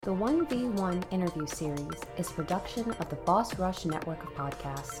The 1v1 interview series is a production of the Boss Rush network of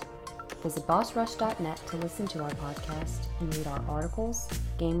podcasts. Visit bossrush.net to listen to our podcast and read our articles,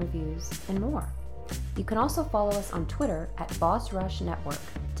 game reviews, and more. You can also follow us on Twitter at Boss Rush Network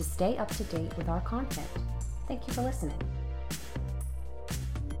to stay up to date with our content. Thank you for listening.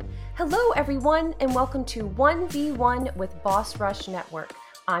 Hello, everyone, and welcome to 1v1 with Boss Rush Network.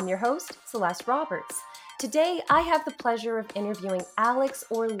 I'm your host, Celeste Roberts. Today, I have the pleasure of interviewing Alex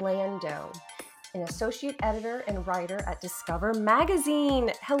Orlando, an associate editor and writer at Discover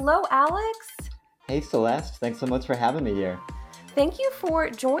Magazine. Hello, Alex. Hey, Celeste. Thanks so much for having me here. Thank you for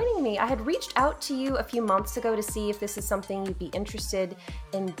joining me. I had reached out to you a few months ago to see if this is something you'd be interested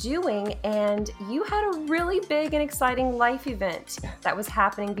in doing, and you had a really big and exciting life event that was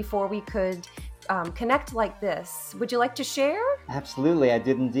happening before we could connect like this. Would you like to share? Absolutely, I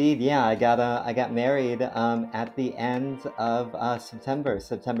did indeed. Yeah, I got married at the end of September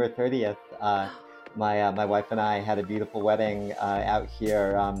 30th. My wife and I had a beautiful wedding out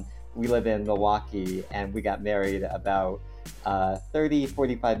here. We live in Milwaukee, and we got married about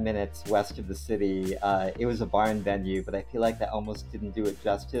 45 minutes west of the city. It was a barn venue, but I feel like that almost didn't do it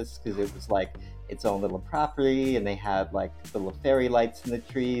justice because it was like its own little property, and they had like the little fairy lights in the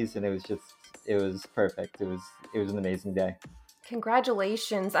trees, and it was perfect. It was an amazing day.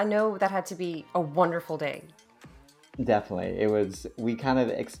 Congratulations. I know that had to be a wonderful day. Definitely. It was, we kind of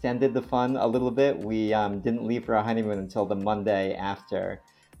extended the fun a little bit. We didn't leave for our honeymoon until the Monday after.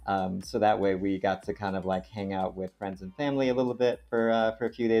 So that way we got to kind of like hang out with friends and family a little bit for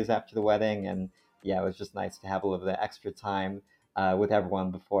a few days after the wedding. And yeah, it was just nice to have a little bit of extra time with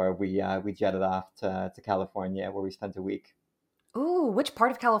everyone before we jetted off to California, where we spent a week. Ooh, which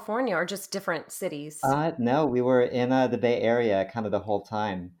part of California, or just different cities? No, we were in the Bay Area kind of the whole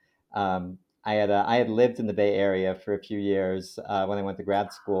time. I had lived in the Bay Area for a few years when I went to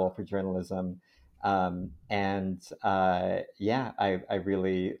grad school for journalism, yeah, I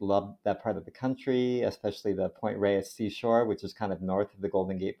really loved that part of the country, especially the Point Reyes seashore, which is kind of north of the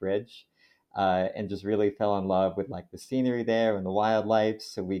Golden Gate Bridge, and just really fell in love with like the scenery there and the wildlife.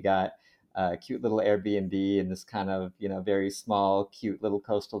 So we got a cute little Airbnb in this kind of, very small, cute little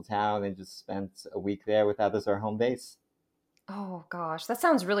coastal town, and just spent a week there with that as our home base. Oh gosh, that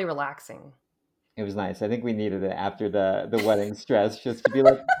sounds really relaxing. It was nice. I think we needed it after the wedding stress, just to be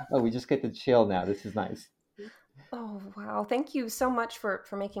like, oh, we just get to chill now. This is nice. Oh wow, thank you so much for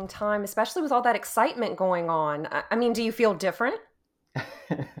making time, especially with all that excitement going on. I mean, do you feel different?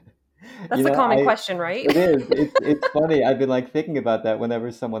 That's You the know, common question, right? it is. It's funny. I've been like thinking about that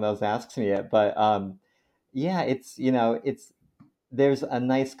whenever someone else asks me it. But yeah, it's there's a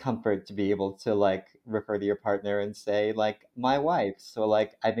nice comfort to be able to like refer to your partner and say like my wife. So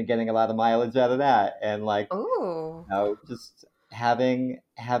like I've been getting a lot of mileage out of that, and like Ooh. just having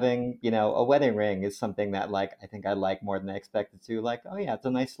a wedding ring is something that like I think I like more than I expected to. Like, oh yeah, it's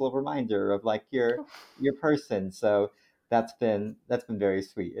a nice little reminder of like your person. So that's been very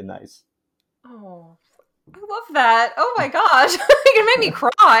sweet and nice. Oh, I love that. Oh my gosh, you made me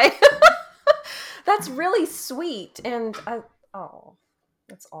cry. That's really sweet, and oh,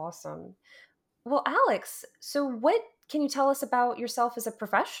 that's awesome. Well, Alex, so what can you tell us about yourself as a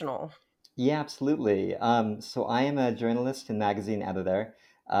professional? Yeah, absolutely. So I am a journalist and magazine editor.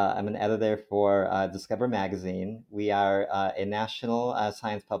 I'm an editor for Discover Magazine. We are a national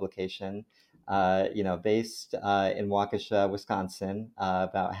science publication, based in Waukesha, Wisconsin,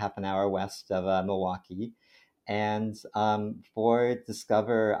 about half an hour west of Milwaukee. And for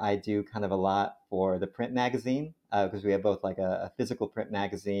Discover, I do kind of a lot for the print magazine because we have both like a physical print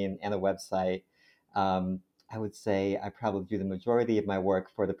magazine and a website. Um, I would say I probably do the majority of my work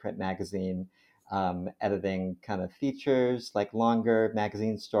for the print magazine, editing kind of features, like longer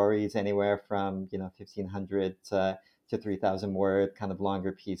magazine stories, anywhere from 1,500 to 3,000 word, kind of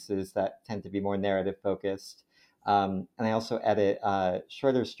longer pieces that tend to be more narrative focused. And I also edit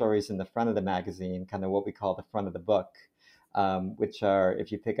shorter stories in the front of the magazine, kind of what we call the front of the book, which are,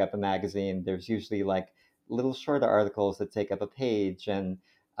 if you pick up a magazine, there's usually like little shorter articles that take up a page. And,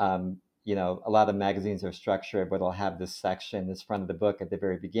 a lot of magazines are structured where they'll have this section, this front of the book at the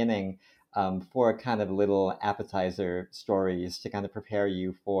very beginning, for kind of little appetizer stories to kind of prepare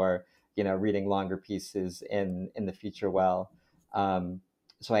you for, reading longer pieces in the future well. Um,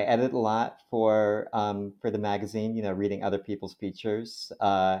 so I edit a lot for the magazine, reading other people's features.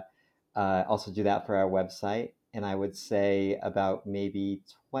 Also do that for our website, and I would say about maybe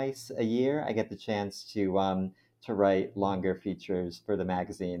twice a year I get the chance to write longer features for the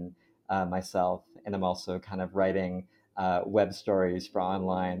magazine myself, and I'm also kind of writing web stories for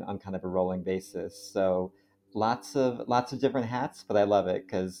online on kind of a rolling basis. So lots of different hats, but I love it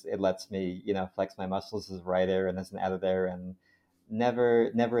because it lets me, flex my muscles as a writer and as an editor, and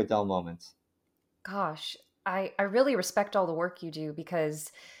never a dull moment. Gosh, I really respect all the work you do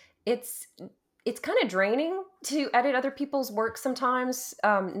because it's it's kind of draining to edit other people's work sometimes.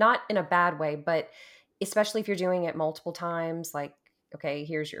 Not in a bad way, but especially if you're doing it multiple times. Like, okay,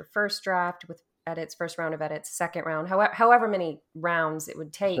 here's your first draft with edits, first round of edits, second round, however many rounds it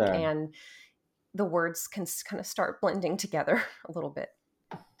would take, Sure. and the words can kind of start blending together a little bit.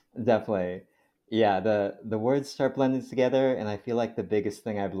 Definitely. Yeah, the words start blending together, and I feel like the biggest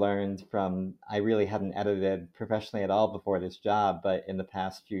thing I've learned from I really hadn't edited professionally at all before this job, but in the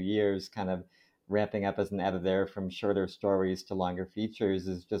past few years, kind of ramping up as an editor from shorter stories to longer features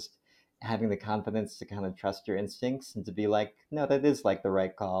is just having the confidence to kind of trust your instincts and to be like, no, that is like the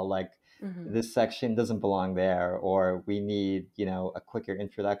right call. Like Hmm. this section doesn't belong there, or we need, a quicker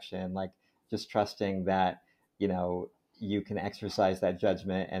introduction. Like just trusting that, you know, you can exercise that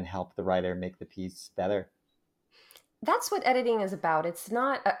judgment and help the writer make the piece better. That's what editing is about. It's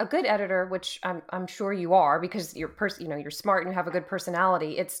not a good editor, which I'm sure you are because you're smart and you have a good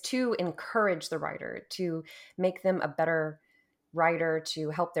personality. It's to encourage the writer, to make them a better writer, to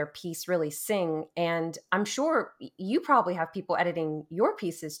help their piece really sing. And I'm sure you probably have people editing your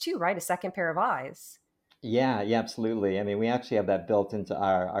pieces too, right? A second pair of eyes. Yeah, yeah, absolutely. I mean, we actually have that built into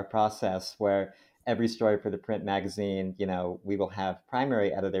our process where every story for the print magazine, we will have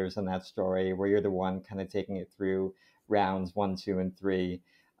primary editors on that story where you're the one kind of taking it through rounds one, two, and three.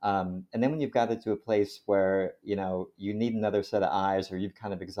 And then when you've got it to a place where, you need another set of eyes or you've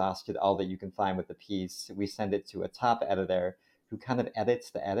kind of exhausted all that you can find with the piece, we send it to a top editor who kind of edits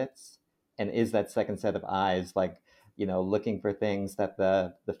the edits and is that second set of eyes, like, looking for things that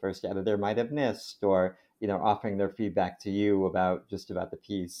the first editor might have missed, or offering their feedback to you about just about the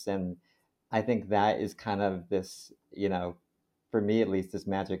piece. And I think that is kind of this, for me at least, this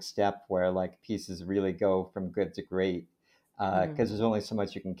magic step where like pieces really go from good to great. Hmm. Because there's only so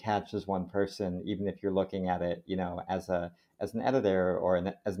much you can catch as one person, even if you're looking at it, as an editor or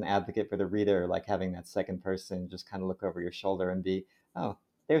as an advocate for the reader, like having that second person just kind of look over your shoulder and be, oh,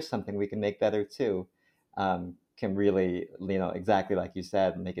 there's something we can make better too. Can really, exactly like you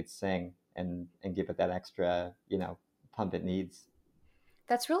said, make it sing and give it that extra, pump it needs.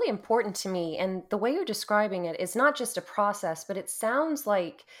 That's really important to me. And the way you're describing it is not just a process, but it sounds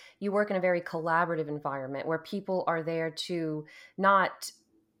like you work in a very collaborative environment where people are there to not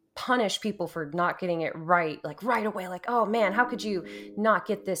punish people for not getting it right, like right away, like, oh man, how could you not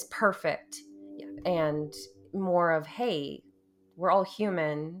get this perfect? Yeah. And more of, hey, we're all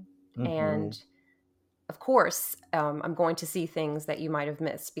human. Hmm. And of course, I'm going to see things that you might have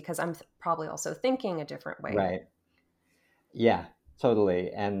missed because I'm probably also thinking a different way. Right. Yeah,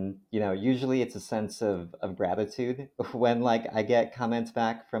 totally. And, usually it's a sense of gratitude when like I get comments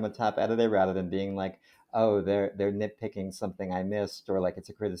back from a top editor rather than being like, oh, they're nitpicking something I missed, or like it's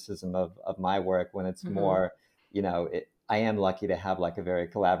a criticism of my work, when it's Hmm. more, I am lucky to have like a very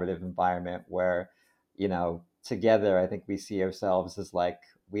collaborative environment where, together I think we see ourselves as like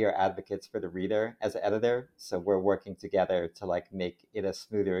we are advocates for the reader as an editor. So we're working together to like make it a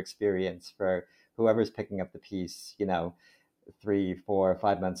smoother experience for whoever's picking up the piece, 3, 4,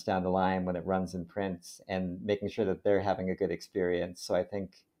 5 months down the line when it runs in print, and making sure that they're having a good experience. So I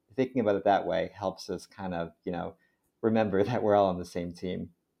think thinking about it that way helps us kind of, remember that we're all on the same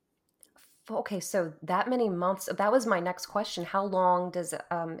team. Okay, so that many months, that was my next question. How long does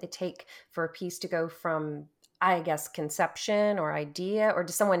it take for a piece to go from, I guess, conception or idea, or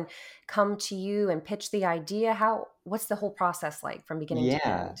does someone come to you and pitch the idea? What's the whole process like from beginning to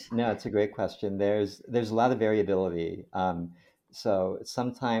Yeah, end? no, it's a great question. There's a lot of variability. So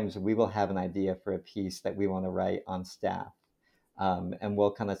sometimes we will have an idea for a piece that we want to write on staff, and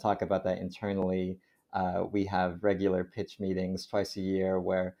we'll kind of talk about that internally. We have regular pitch meetings twice a year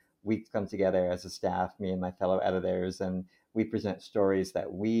where we come together as a staff, me and my fellow editors, and we present stories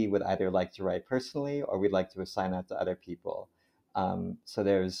that we would either like to write personally or we'd like to assign out to other people. So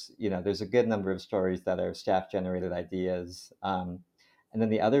there's a good number of stories that are staff generated ideas. And then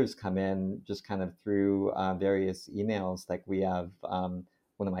the others come in just kind of through various emails. Like we have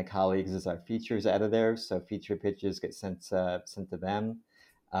one of my colleagues is our features editor, so feature pitches get sent to them,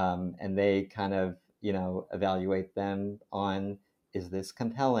 and they kind of evaluate them on, is this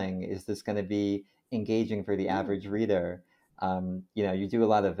compelling? Is this going to be engaging for the Hmm. average reader? You do a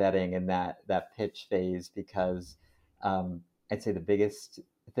lot of vetting in that pitch phase because um, I'd say the biggest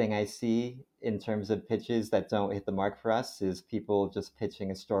thing I see in terms of pitches that don't hit the mark for us is people just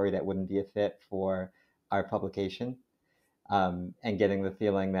pitching a story that wouldn't be a fit for our publication. and getting the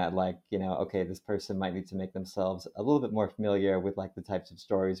feeling that like, okay, this person might need to make themselves a little bit more familiar with like the types of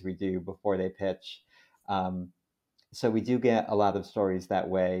stories we do before they pitch. Um, so we do get a lot of stories that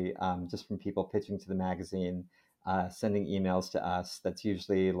way, just from people pitching to the magazine, sending emails to us. That's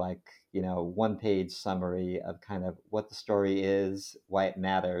usually like, 1 page summary of kind of what the story is, why it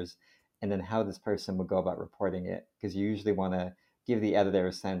matters, and then how this person would go about reporting it. Because you usually want to give the editor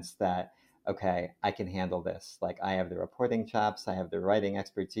a sense that, okay, I can handle this. Like I have the reporting chops, I have the writing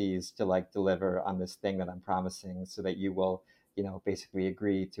expertise to like deliver on this thing that I'm promising, so that you will, basically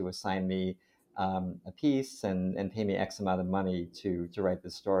agree to assign me a piece and pay me X amount of money to write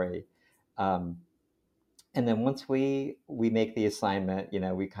the story. Um, and then once we make the assignment,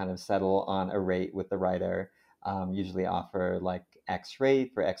 we kind of settle on a rate with the writer. Usually offer like X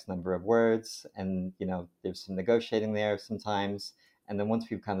rate for X number of words, and there's some negotiating there sometimes. And then once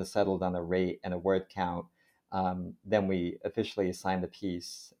we've kind of settled on a rate and a word count, then we officially assign the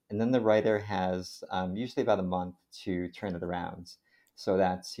piece. And then the writer has usually about a month to turn it around. So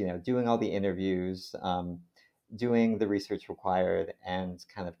that's doing all the interviews, doing the research required, and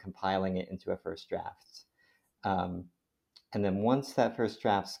kind of compiling it into a first draft. Um, and then once that first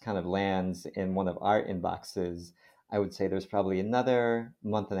draft kind of lands in one of our inboxes, I would say there's probably another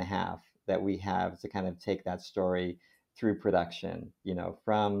month and a half that we have to kind of take that story through production,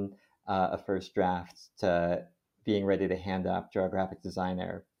 from a first draft to being ready to hand up to our graphic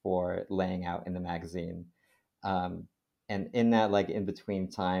designer for laying out in the magazine. Um, and in that like in between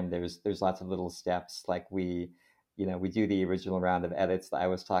time, there's lots of little steps. Like we do the original round of edits that I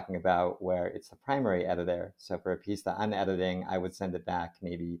was talking about, where it's the primary editor. So for a piece that I'm editing, I would send it back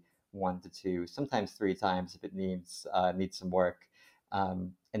maybe 1 to 2, sometimes 3 times if it needs some work.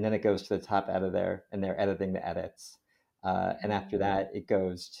 And then it goes to the top editor, and they're editing the edits. And after that, it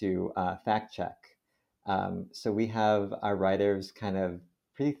goes to fact check. So we have our writers kind of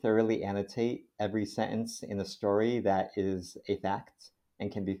pretty thoroughly annotate every sentence in a story that is a fact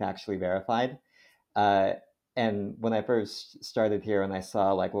and can be factually verified. Uh, and when I first started here and I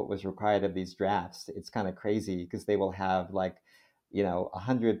saw like what was required of these drafts, it's kind of crazy because they will have like,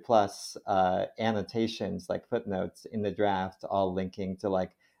 100 plus annotations, like footnotes in the draft, all linking to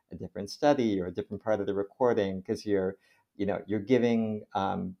like a different study or a different part of the recording, because you're giving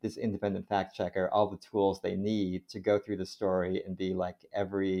this independent fact checker all the tools they need to go through the story and be like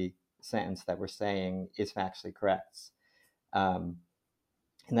every sentence that we're saying is factually correct. Um,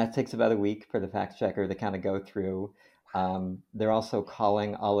 and that takes about a week for the fact checker to kind of go through. They're also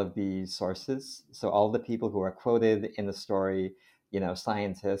calling all of the sources, so all the people who are quoted in the story,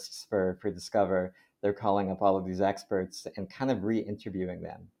 scientists for Discover, they're calling up all of these experts and kind of re-interviewing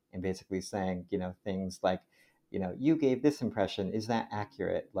them and basically saying, things like, you gave this impression, is that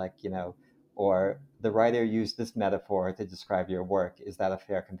accurate? Like, or the writer used this metaphor to describe your work, is that a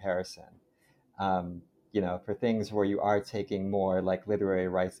fair comparison? um, for things where you are taking more like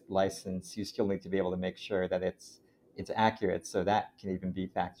literary license, you still need to be able to make sure that it's accurate. So that can even be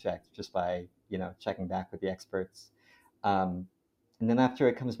fact checked just by checking back with the experts. Um, and then after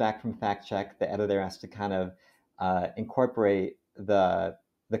it comes back from fact check, the editor has to kind of incorporate the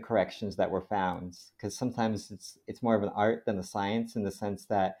corrections that were found, because sometimes it's more of an art than a science, in the sense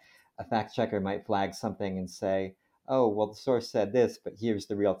that a fact checker might flag something and say, oh, well, the source said this, but here's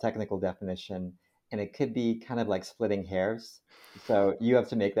the real technical definition. And it could be kind of like splitting hairs. So you have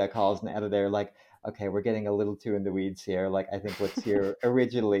to make that call as an editor, like, okay, we're getting a little too in the weeds here. Like, I think what's here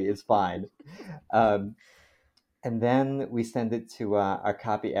originally is fine. Um, and then we send it to our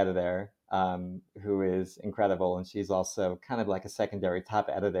copy editor, who is incredible. And she's also kind of like a secondary top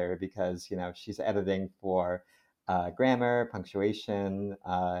editor, because, she's editing for grammar, punctuation,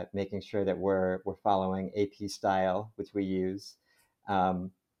 making sure that we're following AP style, which we use.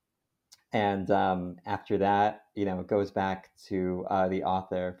 Um, and after that, it goes back to the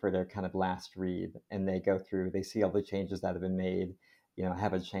author for their kind of last read, and they go through, they see all the changes that have been made,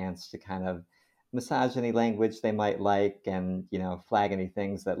 have a chance to kind of massage any language they might like, and flag any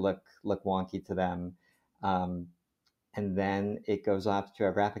things that look wonky to them. Um, and then it goes off to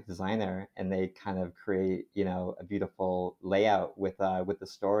our graphic designer, and they kind of create a beautiful layout with the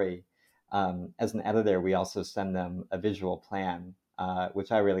story. As an editor, we also send them a visual plan,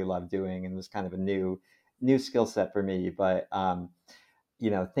 which I really love doing, and was kind of a new skill set for me. But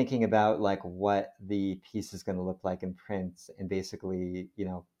thinking about like what the piece is going to look like in print, and basically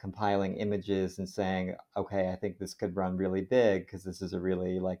compiling images and saying, okay, I think this could run really big because this is a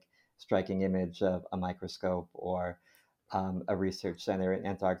really like striking image of a microscope, or a research center in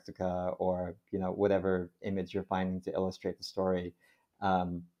Antarctica, or whatever image you're finding to illustrate the story.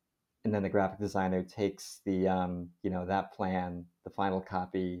 Um, and then the graphic designer takes the that plan, the final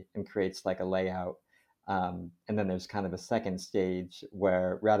copy, and creates like a layout. And then there's kind of a second stage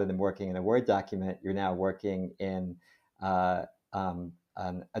where rather than working in a Word document, you're now working in uh,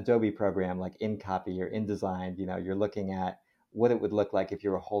 an Adobe program like InCopy or InDesign. You're looking at what it would look like if you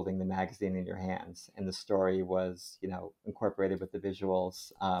were holding the magazine in your hands and the story was incorporated with the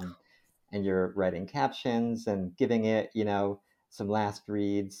visuals. And you're writing captions and giving it some last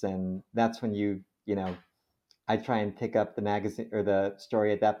reads, and that's when I try and pick up the magazine or the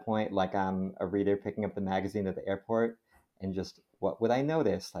story at that point, like I'm a reader picking up the magazine at the airport, and just what would I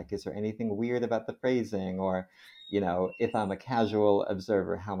notice? Like, is there anything weird about the phrasing? Or, if I'm a casual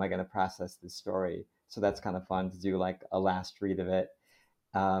observer, how am I going to process this story? So that's kind of fun to do, like a last read of it.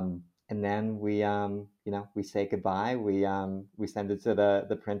 And then we say goodbye. We send it to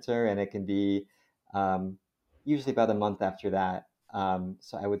the printer, and it can be usually about a month after that.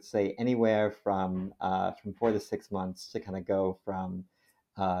 So I would say anywhere from 4 to 6 months to kind of go from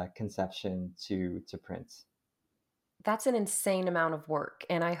conception to print. That's an insane amount of work.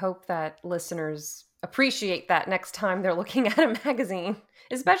 And I hope that listeners appreciate that next time they're looking at a magazine,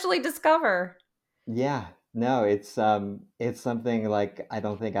 especially Discover. Yeah, no, it's something like I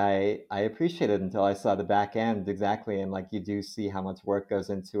don't think I appreciated until I saw the back end exactly, and like you do see how much work goes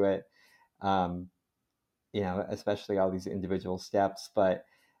into it. Um, especially all these individual steps. But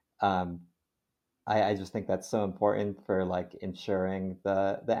um, I just think that's so important for like ensuring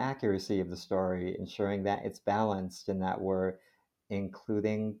the accuracy of the story, ensuring that it's balanced and that we're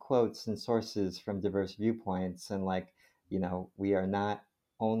including quotes and sources from diverse viewpoints. And like, we are not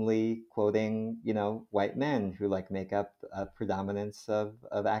only quoting, white men who like make up a predominance of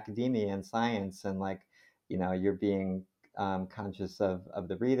academia and science. And like, you're being conscious of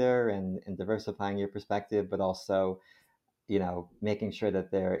the reader and diversifying your perspective, but also making sure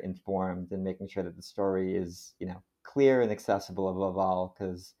that they're informed and making sure that the story is, clear and accessible above all.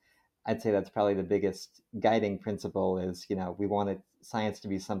 Because I'd say that's probably the biggest guiding principle is, we wanted science to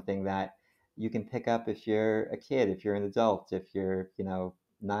be something that you can pick up if you're a kid, if you're an adult, if you're,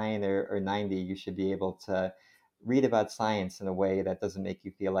 9 or 90, you should be able to read about science in a way that doesn't make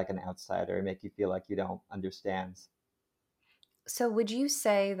you feel like an outsider or make you feel like you don't understand. So, would you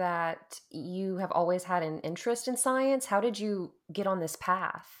say that you have always had an interest in science? How did you get on this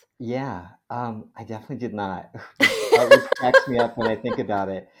path? Yeah, I definitely did not, which cracks me up when I think about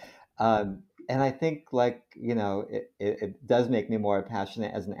it. And I think, like, it does make me more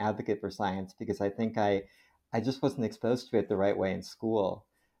passionate as an advocate for science because I think I just wasn't exposed to it the right way in school,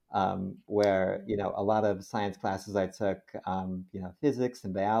 where, a lot of science classes I took, physics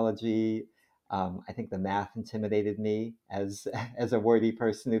and biology. I think the math intimidated me as as a wordy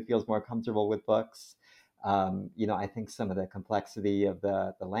person who feels more comfortable with books. I think some of the complexity of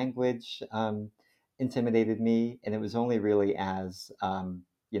the language intimidated me, and it was only really as an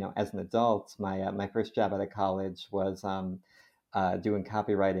adult. My first job out of college was doing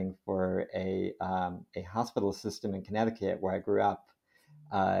copywriting for a hospital system in Connecticut where I grew up.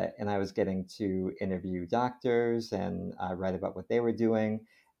 And I was getting to interview doctors and write about what they were doing,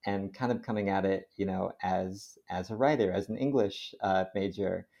 and kind of coming at it, as a writer, as an English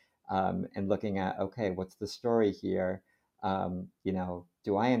major, and looking at, okay, what's the story here?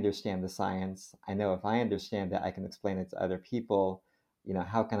 Do I understand the science? I know if I understand it, I can explain it to other people.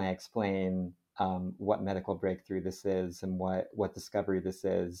 How can I explain what medical breakthrough this is and what discovery this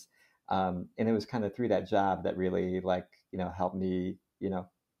is? And it was kind of through that job that really like helped me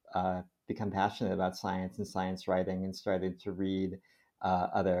become passionate about science and science writing, and started to read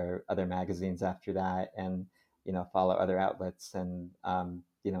other magazines after that, and follow other outlets, and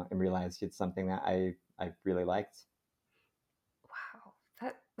realized it's something that I really liked. Wow,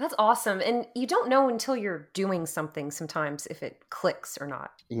 that's awesome. And you don't know until you're doing something sometimes if it clicks or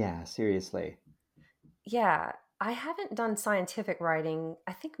not. Yeah, seriously. Yeah, I haven't done scientific writing.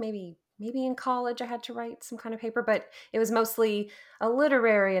 I think maybe in college I had to write some kind of paper, but it was mostly a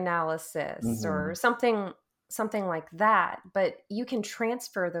literary analysis or Hmm. something like that. But you can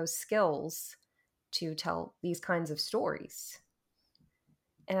transfer those skills to tell these kinds of stories.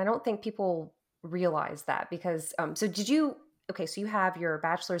 And I don't think people realize that because so did you okay, so you have your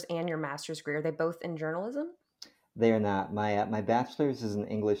bachelor's and your master's degree. Are they both in journalism? They are not. My bachelor's is in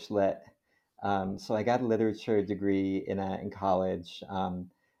English lit. So I got a literature degree in college.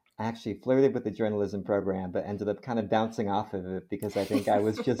 I actually flirted with the journalism program, but ended up kind of bouncing off of it because I think I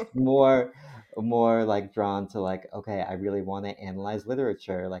was just more like drawn to like, okay, I really want to analyze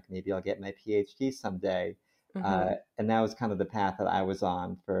literature. Like maybe I'll get my PhD someday. Hmm. And that was kind of the path that I was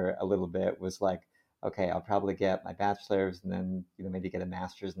on for a little bit. Was like, okay, I'll probably get my bachelor's and then, maybe get a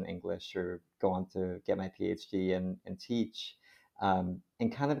master's in English or go on to get my PhD and teach. And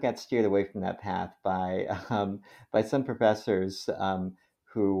kind of got steered away from that path by some professors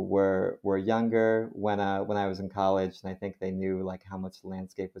who were younger when I was in college, and I think they knew like how much the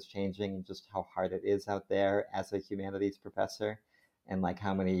landscape was changing and just how hard it is out there as a humanities professor, and like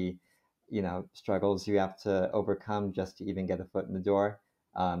how many struggles you have to overcome just to even get a foot in the door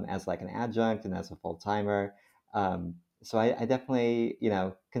as like an adjunct and as a full timer. So I definitely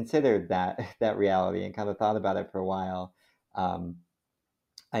considered that that reality and kind of thought about it for a while. Um,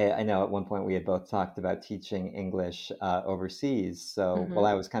 I know at one point we had both talked about teaching English overseas. So while Mm-hmm.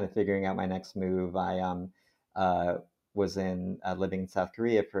 I was kind of figuring out my next move, I uh, was in living in South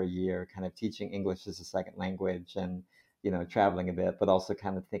Korea for a year, kind of teaching English as a second language and traveling a bit, but also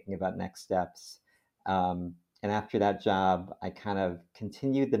kind of thinking about next steps. And after that job, I kind of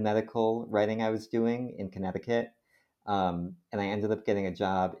continued the medical writing I was doing in Connecticut, and I ended up getting a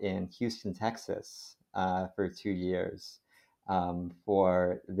job in Houston, Texas, for 2 years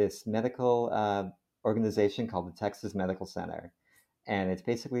for this medical organization called the Texas Medical Center. And it's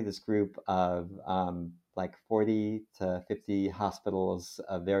basically this group of like 40 to 50 hospitals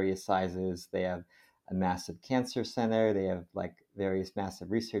of various sizes. They have a massive cancer center, they have like various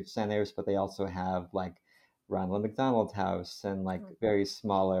massive research centers, but they also have like Ronald McDonald House and like very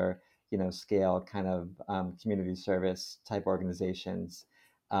smaller, scale kind of community service type organizations.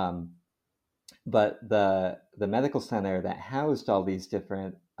 Um, but the medical center that housed all these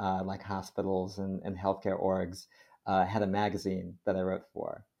different like hospitals and healthcare orgs had a magazine that I wrote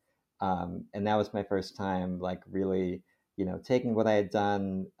for, and that was my first time like really taking what I had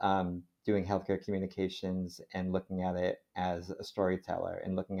done doing healthcare communications and looking at it as a storyteller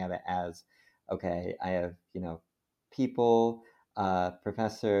and looking at it as okay, I have people,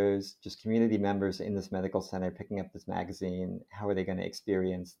 professors, just community members in this medical center picking up this magazine. How are they going to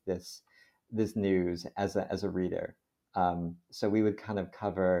experience this news as a reader? So we would kind of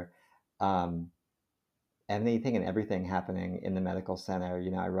cover um, anything and everything happening in the medical center.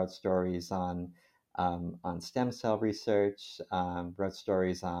 I wrote stories on stem cell research, wrote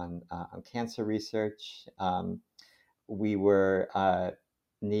stories on cancer research. We were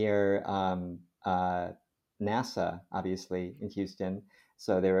near NASA, obviously, in Houston.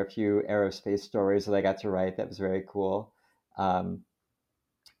 So there were a few aerospace stories that I got to write that was very cool. Um,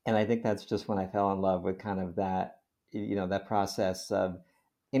 and I think that's just when I fell in love with kind of that process of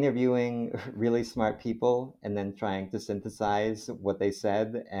interviewing really smart people and then trying to synthesize what they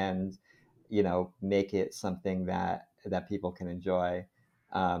said and make it something that people can enjoy.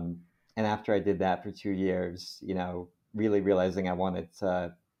 Um, and after I did that for 2 years, really realizing I wanted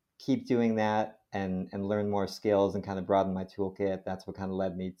to keep doing that and learn more skills and kind of broaden my toolkit. That's what kind of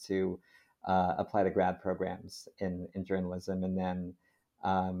led me to apply to grad programs in journalism, and then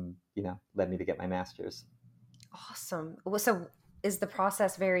led me to get my master's. Awesome. Well, so is the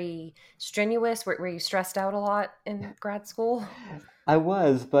process very strenuous? Were you stressed out a lot in grad school? I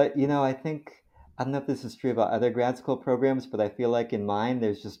was, but I don't know if this is true about other grad school programs, but I feel like in mine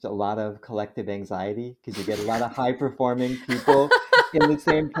there's just a lot of collective anxiety because you get a lot of high performing people in the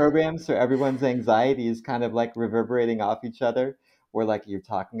same program, so everyone's anxiety is kind of like reverberating off each other. Where like you're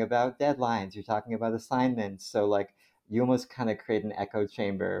talking about deadlines, you're talking about assignments, so like you almost kind of create an echo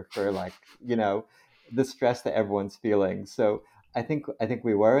chamber for like the stress that everyone's feeling. So I think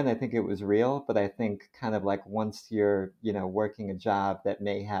we were, and I think it was real. But I think kind of like once you're working a job that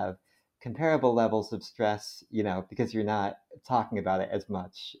may have comparable levels of stress, because you're not talking about it as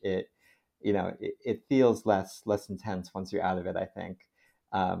much, it feels less intense once you're out of it, I think.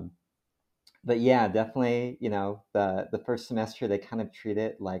 Um, but yeah, definitely, the first semester they kind of treat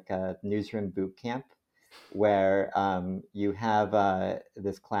it like a newsroom boot camp where you have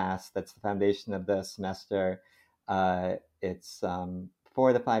this class that's the foundation of the semester. It's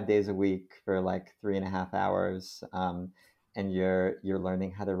 4 to 5 days a week for like 3.5 hours, and you're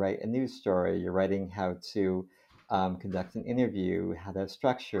learning how to write a news story. You're writing how to conduct an interview, how to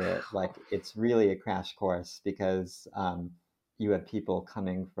structure it. Like it's really a crash course because you have people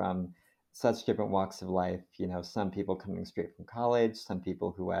coming from such different walks of life. Some people coming straight from college, some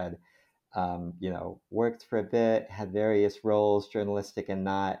people who had worked for a bit, had various roles, journalistic and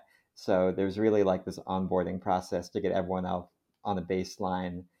not. So there's really like this onboarding process to get everyone out on a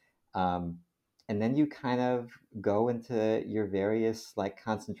baseline. Um, and then you kind of go into your various like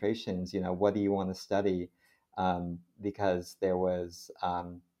concentrations, what do you want to study? Because there was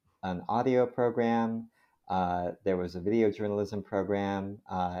an audio program, there was a video journalism program,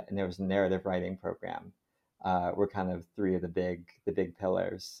 and there was a narrative writing program. Were kind of three of the big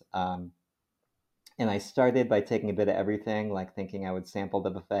pillars. and I started by taking a bit of everything, like thinking I would sample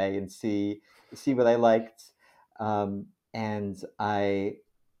the buffet and see what I liked. And I,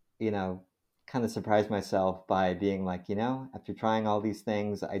 you know, kind of surprised myself by being like, after trying all these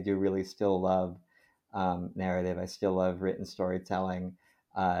things, I do really still love narrative. I still love written storytelling,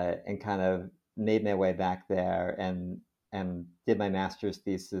 and kind of made my way back there and did my master's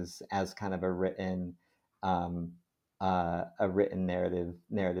thesis as kind of um, a written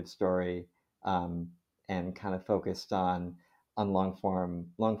narrative story, um, and kind of focused on long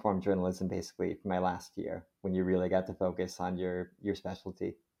form journalism basically for my last year when you really got to focus on your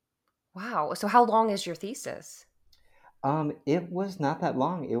specialty. Wow. So how long is your thesis? It was not that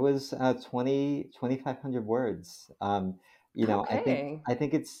long. It was 2,500 words. I think Okay.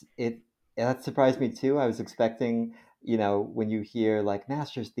 that surprised me too. I was expecting, when you hear like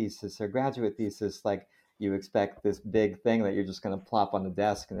master's thesis or graduate thesis, like you expect this big thing that you're just going to plop on the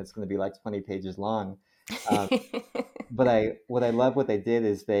desk and it's going to be like 20 pages long. Um, but what I love what they did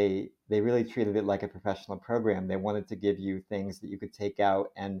is they really treated it like a professional program. They wanted to give you things that you could take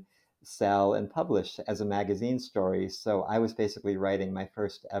out and sell and publish as a magazine story. So I was basically writing my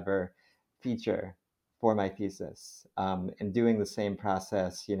first ever feature for my thesis, and doing the same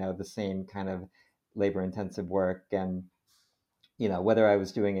process, the same kind of labor intensive work. And whether I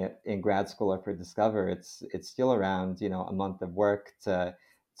was doing it in grad school or for Discover, it's still around a month of work to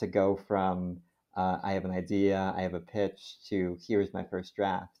go from I have an idea, I have a pitch to here's my first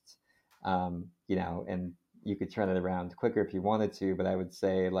draft. And you could turn it around quicker if you wanted to, but I would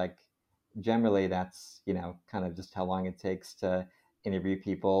say like generally that's kind of just how long it takes to interview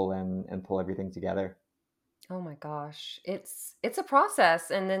people and pull everything together. Oh my gosh. It's a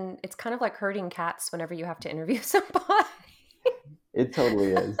process, and then it's kind of like herding cats whenever you have to interview somebody. It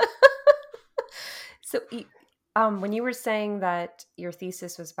totally is. So, when you were saying that your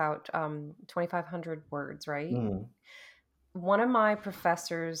thesis was about 2,500 words, right? Mm, One of my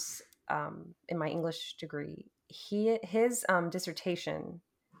professors in my English degree, his dissertation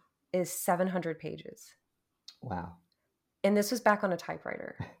is 700 pages, wow. and this was back on a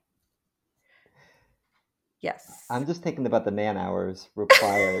typewriter. Yes. I'm just thinking about the man hours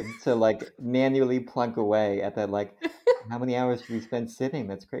required to like manually plunk away at that. Like, how many hours do we spend sitting?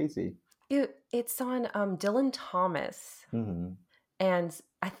 That's crazy. It's on Dylan Thomas. Hmm. And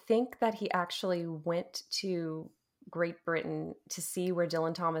I think that he actually went to Great Britain to see where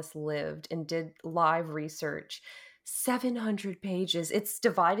Dylan Thomas lived and did live research. 700 pages. It's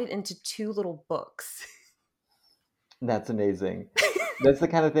divided into two little books. That's amazing. That's the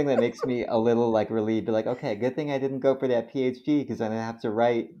kind of thing that makes me a little like relieved. Be like, okay, good thing I didn't go for that PhD because then I have to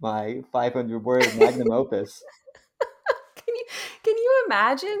write my 500 word magnum opus. Can you can you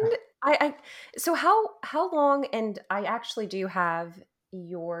imagine? I so how long, and I actually do have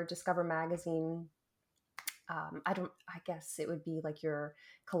your Discover magazine. I guess it would be like your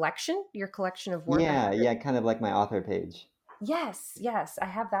collection of work. I have Yeah, it. yeah, kind of like my author page. Yes, yes, I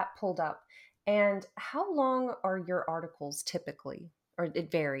have that pulled up. And how long are your articles typically? Or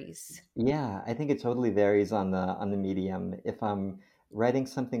it varies? Yeah, I think it totally varies on the medium. If I'm writing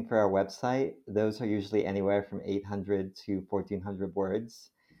something for our website, those are usually anywhere from 800 to 1400 words.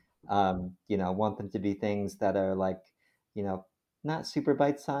 Want them to be things that are like, you know, not super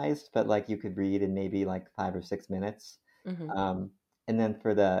bite-sized, but like you could read in maybe like 5 or 6 minutes. Hmm. Um, and then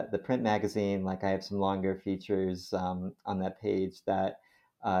for the print magazine, like I have some longer features on that page that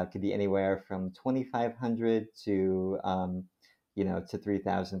could be anywhere from 2,500 to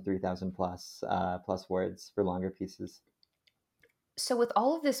 3,000 plus words for longer pieces. So, with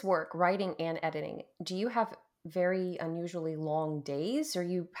all of this work, writing and editing, do you have very unusually long days, or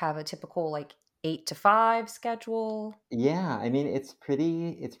you have a typical like 8 to 5 schedule? Yeah, I mean it's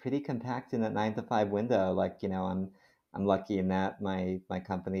pretty compact in that 9 to 5 window. Like, I'm lucky in that my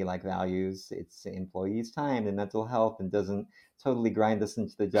company like values its employees' time and mental health and doesn't totally grind us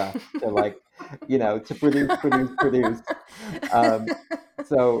into the dust to like, to produce. Um,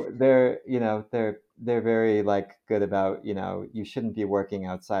 so they're very like good about, you shouldn't be working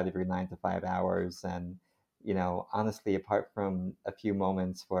outside of your 9 to 5 hours. And honestly, apart from a few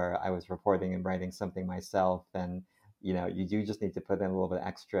moments where I was reporting and writing something myself, and you do just need to put in a little bit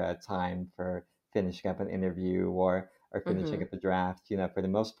extra time for finishing up an interview or finishing Hmm. up a draft. For the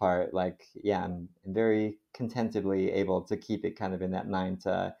most part, like, yeah, I'm very contentably able to keep it kind of in that 9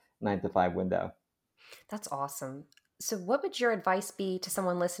 to 5 window. That's awesome. So, what would your advice be to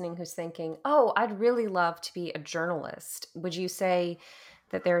someone listening who's thinking, oh, I'd really love to be a journalist? Would you say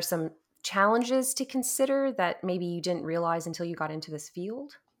that there are some challenges to consider that maybe you didn't realize until you got into this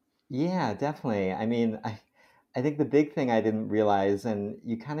field? Yeah, definitely. I mean, I think the big thing I didn't realize, and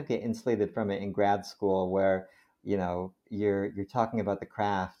you kind of get insulated from it in grad school, where you're talking about the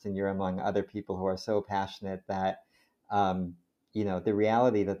craft and you're among other people who are so passionate that um, the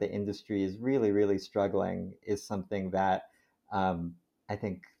reality that the industry is really really struggling is something that um, I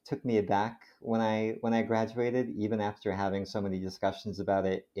think took me aback when I graduated, even after having so many discussions about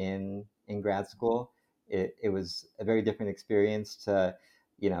it in grad school. It was a very different experience to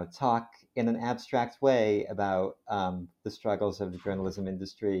talk in an abstract way about the struggles of the journalism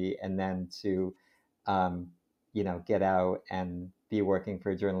industry, and then to, um, get out and be working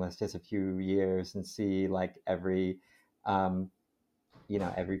for a journalist just a few years and see like um,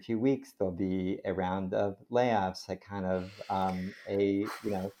 every few weeks there'll be a round of layoffs at kind of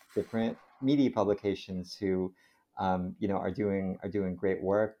different media publications who are doing great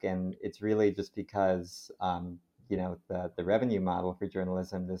work, and it's really just because the revenue model for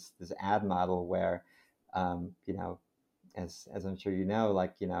journalism, this ad model where um, you know as I'm sure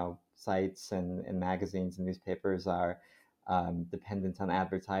like sites and magazines and newspapers are dependent on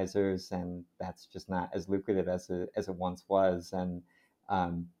advertisers, and that's just not as lucrative as it once was. And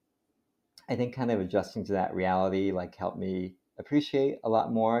um, I think kind of adjusting to that reality like helped me appreciate a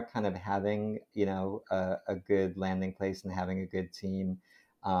lot more kind of having a good landing place and having a good team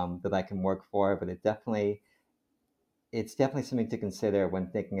that I can work for. But it's definitely something to consider when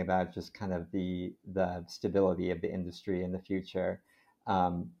thinking about just kind of the stability of the industry in the future.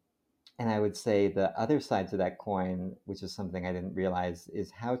 Um, and I would say the other side to that coin, which is something I didn't realize, is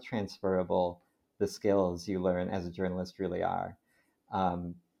how transferable the skills you learn as a journalist really are.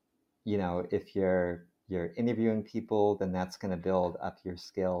 Um, if you're interviewing people, then that's going to build up your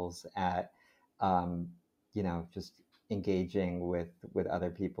skills at um, just engaging with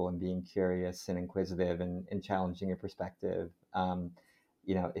other people and being curious and inquisitive and challenging your perspective.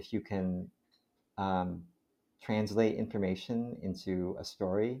 If you can um, translate information into a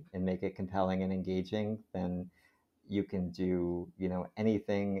story and make it compelling and engaging, then you can do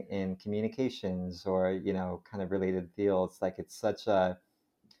anything in communications or kind of related fields. Like it's such a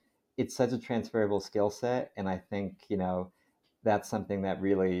transferable skill set, and I think that's something that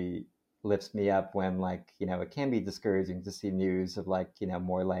really lifts me up when, like, it can be discouraging to see news of, like,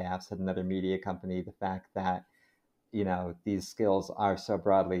 more layoffs at another media company. The fact that these skills are so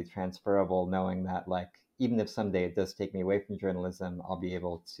broadly transferable, knowing that, like, even if someday it does take me away from journalism, I'll be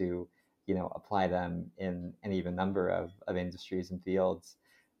able to apply them in an even number of industries and fields.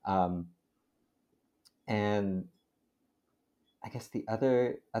 Um, and I guess the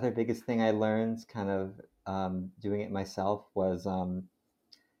other biggest thing I learned, kind of doing it myself, was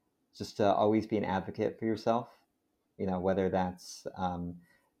just to always be an advocate for yourself. Whether that's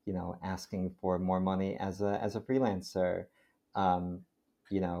asking for more money as a freelancer,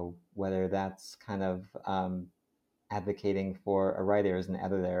 whether that's kind of advocating for a writer as an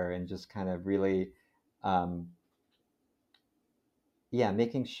editor, and just kind of really um, yeah,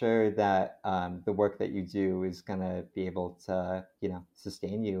 making sure that the work that you do is going to be able to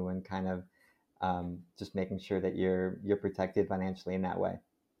sustain you, and kind of just making sure that you're protected financially in that way.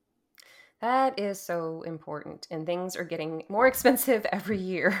 That is so important. And things are getting more expensive every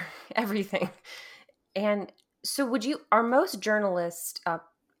year, everything. And so, are most journalists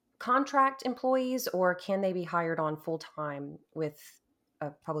contract employees, or can they be hired on full time with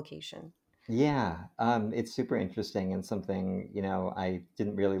a publication? Yeah, it's super interesting, and something I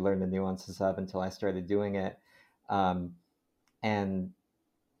didn't really learn the nuances of until I started doing it. Um, and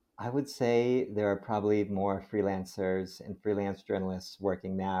I would say there are probably more freelancers and freelance journalists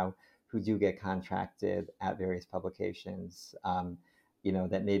working now who do get contracted at various publications.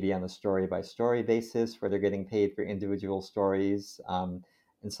 That may be on a story by story basis where they're getting paid for individual stories. And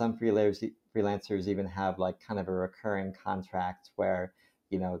some freelancers even have like kind of a recurring contract where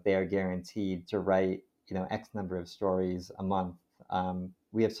they are guaranteed to write X number of stories a month.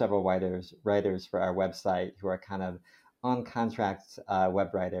 We have several writers for our website who are kind of on contract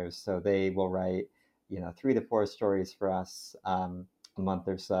web writers, so they will write 3 to 4 stories for us a month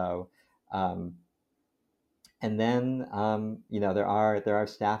or so. Um, and then there are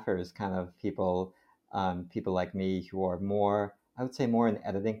staffers, kind of people like me who are more, I would say, more in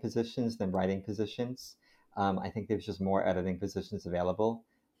editing positions than writing positions. I think there's just more editing positions available,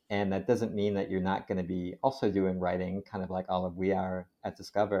 and that doesn't mean that you're not going to be also doing writing, kind of like all of we are at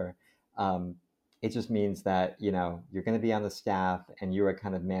Discover. Um, it just means that you're going to be on the staff, and you are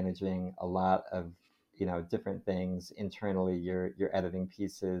kind of managing a lot of different things internally. You're editing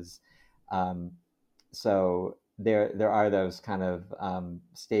pieces. Um, so there are those kind of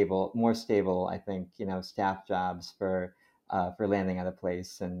more stable, I think, staff jobs for for landing at a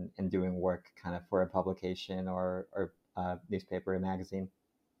place and doing work kind of for a publication or newspaper or magazine.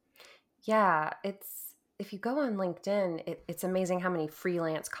 Yeah, it's if you go on LinkedIn, it's amazing how many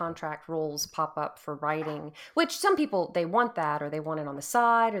freelance contract roles pop up for writing, which some people they want that or they want it on the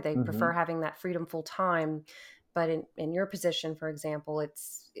side or they prefer Hmm. having that freedom full time. But in your position, for example, it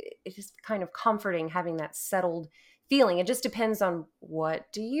is kind of comforting having that settled feeling. It just depends on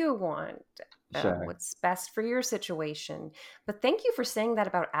what do you want, Sure. what's best for your situation. But thank you for saying that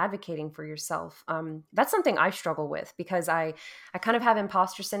about advocating for yourself. That's something I struggle with because I kind of have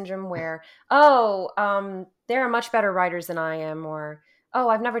imposter syndrome where, there are much better writers than I am, or, oh,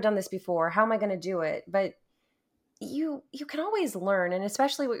 I've never done this before. How am I going to do it? But you can always learn. And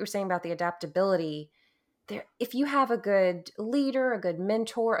especially what you're saying about the adaptability there, if you have a good leader, a good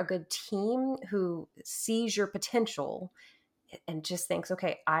mentor, a good team who sees your potential and just thinks,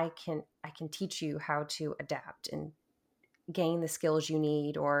 okay, I can teach you how to adapt and gain the skills you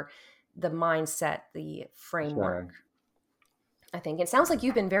need or the mindset, the framework. Sure. I think it sounds like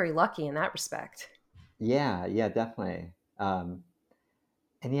you've been very lucky in that respect. Yeah, yeah, definitely. And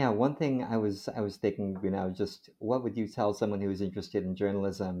yeah, one thing I was thinking, just what would you tell someone who's interested in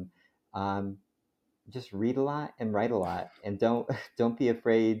journalism? Um, just read a lot and write a lot, and don't don't be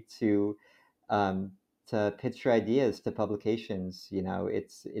afraid um, to pitch your ideas to publications.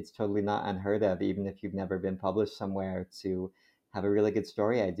 It's totally not unheard of, even if you've never been published somewhere, to have a really good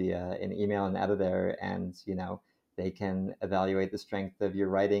story idea and email an editor, and they can evaluate the strength of your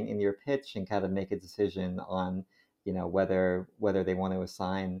writing in your pitch and kind of make a decision on whether they want to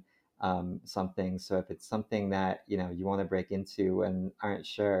assign something. So if it's something that you want to break into and aren't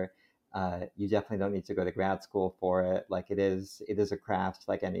sure, you definitely don't need to go to grad school for it. Like it is a craft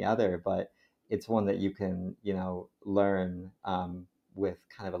like any other, but it's one that you can learn with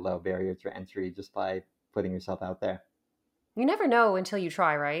kind of a low barrier to entry just by putting yourself out there. You never know until you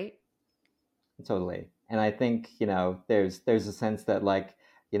try, right? Totally. And I think there's a sense that like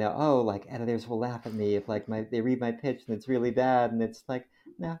oh, like editors will laugh at me if like they read my pitch and it's really bad, and it's like,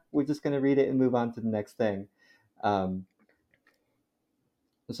 nah, we're just going to read it and move on to the next thing. um,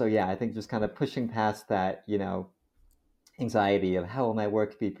 so yeah, I think just kind of pushing past that anxiety of how will my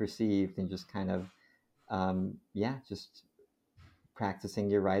work be perceived, and just kind of yeah, just practicing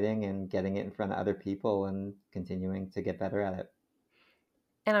your writing and getting it in front of other people and continuing to get better at it.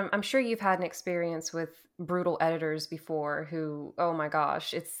 And I'm sure you've had an experience with brutal editors before who, oh my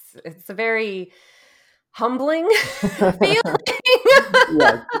gosh, it's a very humbling feeling.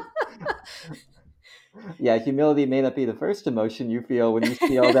 Yes. Yeah, humility may not be the first emotion you feel when you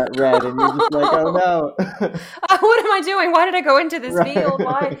see all that red and you're just like, oh Oh, no. what am I doing? Why did I go into this field?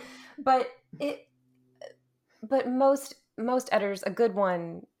 Why? Right. But it, but most editors, a good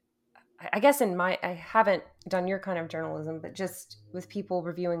one, I guess I haven't done your kind of journalism, but just with people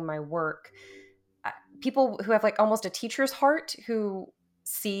reviewing my work, people who have like almost a teacher's heart who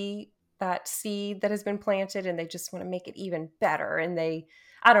see that seed that has been planted and they just want to make it even better. And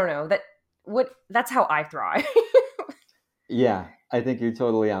I don't know that's how I thrive. Yeah, I think you're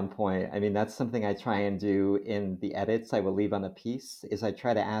totally on point. I mean, that's something I try and do in the edits I will leave on a piece, is I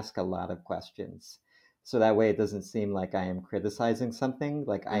try to ask a lot of questions. So that way it doesn't seem like I am criticizing something,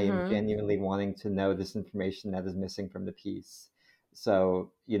 like I am Hmm. genuinely wanting to know this information that is missing from the piece.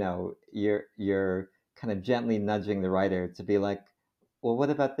 So, you're kind of gently nudging the writer to be like, well, what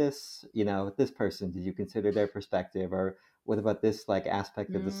about this, this person? Did you consider their perspective? Or what about this like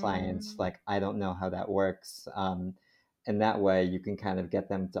aspect of the science? Mm. Like, I don't know how that works. And that way you can kind of get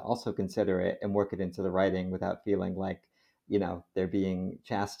them to also consider it and work it into the writing without feeling like they're being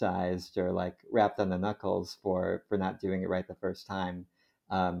chastised or like wrapped on the knuckles for not doing it right the first time.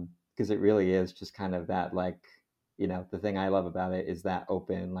 Because it really is just kind of that, like, the thing I love about it is that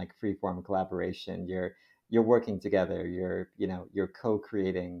open, like, free form collaboration. You're working together, you're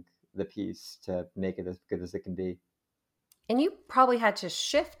co-creating the piece to make it as good as it can be. And you probably had to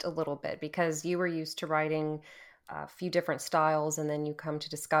shift a little bit because you were used to writing a few different styles and then you come to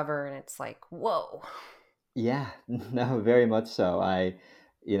discover and it's like, whoa. Yeah, no, very much so. I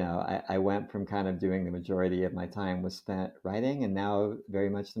went from kind of doing the majority of my time was spent writing, and now very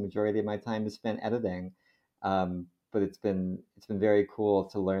much the majority of my time is spent editing. But it's been very cool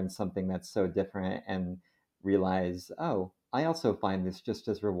to learn something that's so different and realize, oh, I also find this just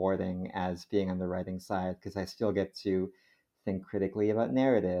as rewarding as being on the writing side, because I still get to think critically about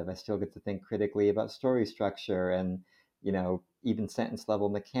narrative. I still get to think critically about story structure and even sentence level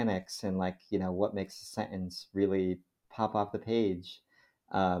mechanics, and like what makes a sentence really pop off the page.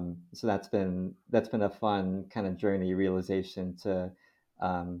 So that's been a fun kind of journey realization to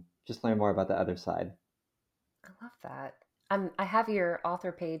just learn more about the other side. I love that. I have your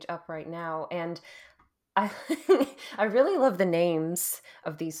author page up right now, and I I really love the names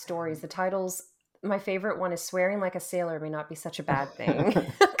of these stories. The titles. My favorite one is "Swearing Like a Sailor May Not Be Such a Bad Thing,"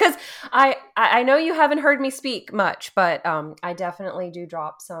 because I know you haven't heard me speak much, but I definitely do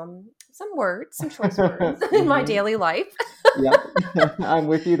drop some words, some choice words in my Hmm. daily life. Yep, I'm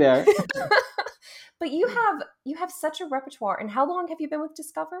with you there. But you have such a repertoire. And how long have you been with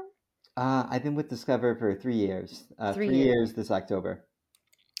Discover? I've been with Discover for 3 years. Three 3 years years. this October.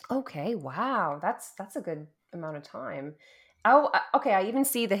 Okay, wow, that's a good amount of time. Oh, okay. I even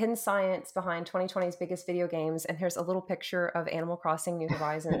see the hidden science behind 2020's biggest video games, and here's a little picture of Animal Crossing: New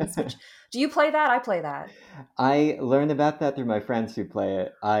Horizons. Which do you play that? I play that. I learned about that through my friends who play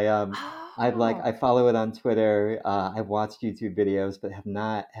it. Oh, I follow it on Twitter. I've watched YouTube videos, but have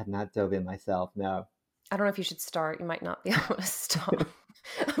not dove in myself. No. I don't know if you should start. You might not be able to stop.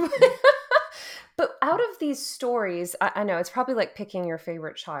 But out of these stories, I know it's probably like picking your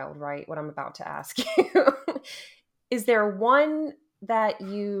favorite child, right? What I'm about to ask you. Is there one that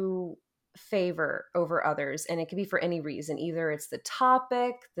you favor over others? And it could be for any reason. Either it's the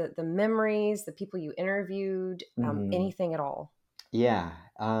topic, the memories, the people you interviewed, Hmm. anything at all. Yeah.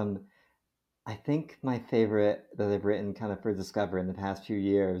 I think my favorite that I've written kind of for Discover in the past few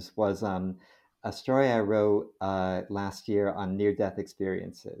years was a story I wrote last year on near-death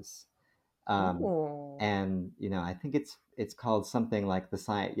experiences. Um, Ooh. and I think it's called something like the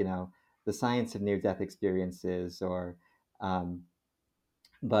science of near-death experiences, or um,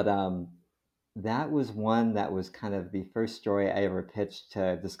 but that was one that was kind of the first story I ever pitched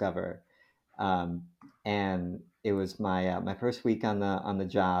to Discover, um, and it was my first week on the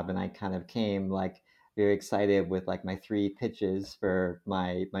job, and I kind of came like very excited with like my three pitches for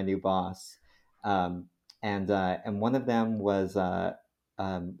my new boss, um, and one of them was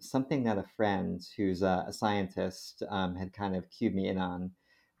something that a friend who's a scientist had kind of cued me in on.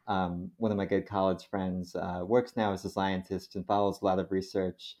 One of my good college friends works now as a scientist and follows a lot of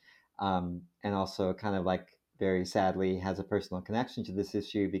research, and also kind of like very sadly has a personal connection to this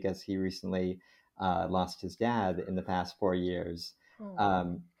issue because he recently lost his dad in the past 4 years.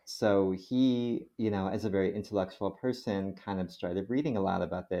 Oh. So he, as a very intellectual person, kind of started reading a lot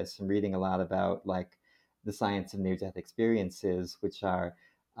about this and reading a lot about like the science of near-death experiences, which are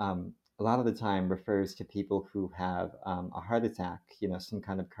a lot of the time refers to people who have a heart attack, some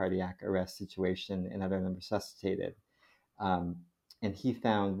kind of cardiac arrest situation, and are then resuscitated. Um, and he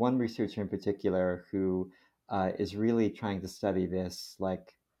found one researcher in particular who is really trying to study this,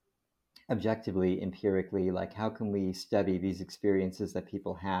 like objectively, empirically, like how can we study these experiences that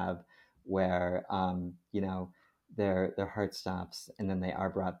people have where, their heart stops and then they are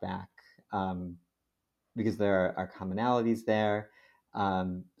brought back. Um, because there are commonalities there.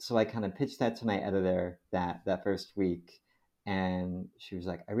 So I kind of pitched that to my editor that first week, and she was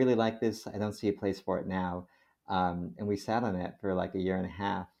like, "I really like this. I don't see a place for it now." And we sat on it for like a year and a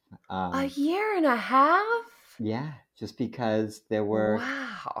half. A Um, year and a half? yeah, just because there were,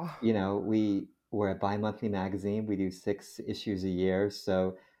 Wow. we were a bi-monthly magazine. We do 6 issues a year,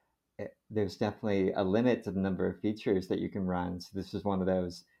 so there's definitely a limit to the number of features that you can run. So this was one of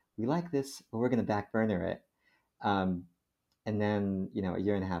those. We like this, but we're going to back burner it. Um, and then, a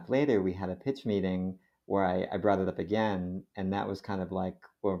year and a half later, we had a pitch meeting where I brought it up again. And that was kind of like,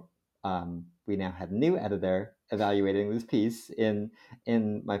 well, we now had a new editor evaluating this piece in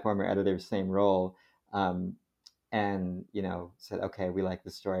my former editor's same role. Um, and, said, okay, we like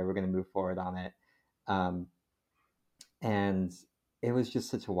the story. We're going to move forward on it. Um, and it was just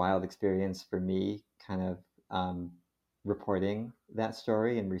such a wild experience for me, kind of reporting that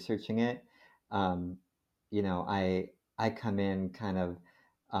story and researching it. Um, I come in kind of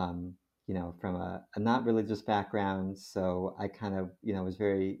from a not religious background, so I kind of was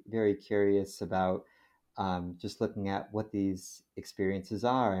very very curious about just looking at what these experiences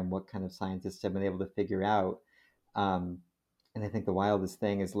are and what kind of scientists have been able to figure out. Um, and I think the wildest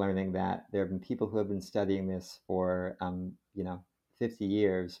thing is learning that there have been people who have been studying this for 50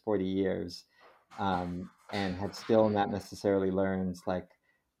 years, 40 years, and have still not necessarily learned like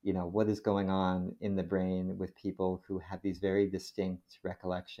what is going on in the brain with people who have these very distinct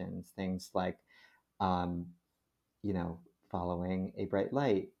recollections, things like um, you know following a bright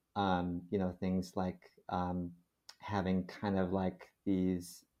light, things like having kind of like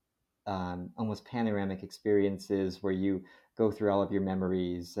these almost panoramic experiences where you go through all of your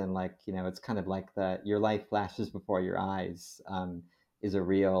memories, and like it's kind of like your life flashes before your eyes, is a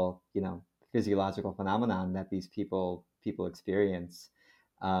real physiological phenomenon that these people experience.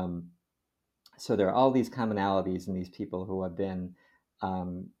 um, so there are all these commonalities in these people who have been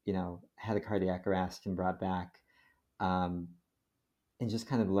had a cardiac arrest and brought back. um, and just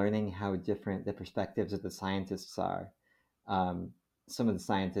kind of learning how different the perspectives of the scientists are. Um, some of the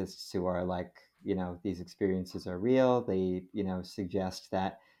scientists who are like, these experiences are real, they, suggest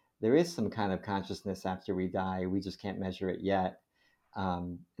that there is some kind of consciousness after we die. We just can't measure it yet.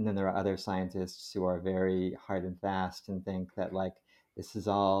 And then there are other scientists who are very hard and fast and think that like this is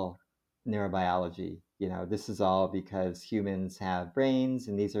all neurobiology. This is all because humans have brains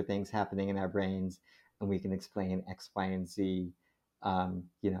and these are things happening in our brains, and we can explain X, Y, and Z,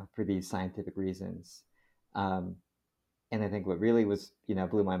 for these scientific reasons. Um, and I think what really was,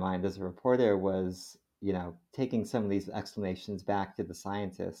 blew my mind as a reporter was, taking some of these explanations back to the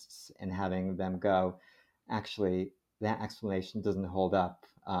scientists and having them go, actually, that explanation doesn't hold up.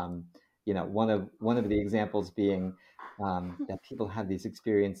 One of the examples being that people have these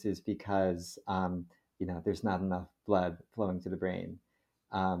experiences because, there's not enough blood flowing to the brain.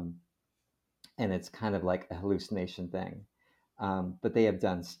 Um, and it's kind of like a hallucination thing. But they have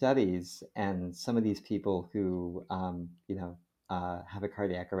done studies, and some of these people who, have a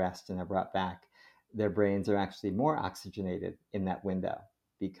cardiac arrest and are brought back, their brains are actually more oxygenated in that window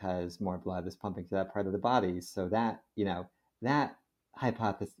because more blood is pumping to that part of the body. So that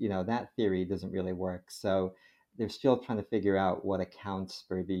hypothesis, that theory doesn't really work. So they're still trying to figure out what accounts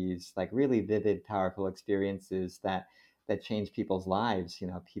for these like really vivid, powerful experiences that change people's lives.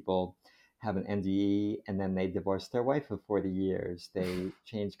 People have an NDE and then they divorce their wife of 40 years. They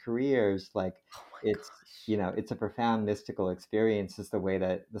change careers. Like Oh my it's, gosh. it's a profound mystical experience is the way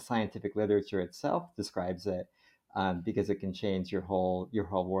that the scientific literature itself describes it, because it can change your whole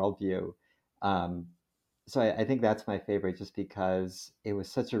worldview. Um, so I think that's my favorite just because it was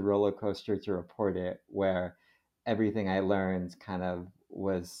such a roller coaster to report it where everything I learned kind of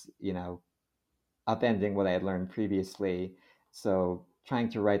was, upending what I had learned previously. So trying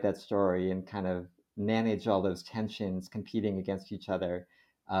to write that story and kind of manage all those tensions competing against each other,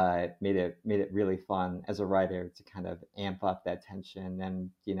 made it really fun as a writer to kind of amp up that tension and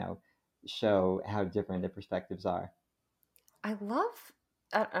show how different the perspectives are. I love,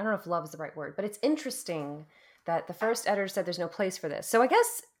 I don't know if love is the right word, but it's interesting that the first editor said there's no place for this. So I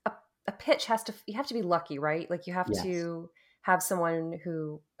guess a pitch you have to be lucky, right? Like you have Yes. to have someone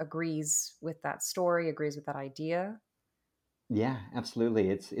who agrees with that story, agrees with that idea. Yeah, absolutely.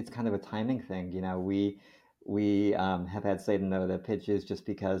 It's kind of a timing thing. We have had say no to pitches just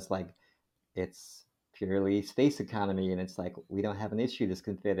because like it's purely space economy and it's like we don't have an issue this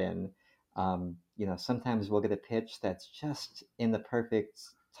can fit in. Sometimes we'll get a pitch that's just in the perfect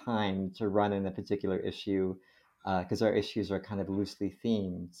time to run in a particular issue because our issues are kind of loosely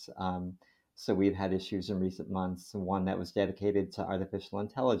themed. So we've had issues in recent months, one that was dedicated to artificial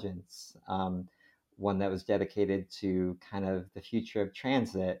intelligence, one that was dedicated to kind of the future of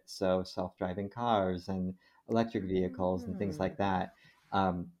transit, so self-driving cars and electric vehicles and things Mm. like that.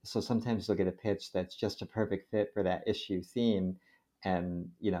 So sometimes you'll get a pitch that's just a perfect fit for that issue theme,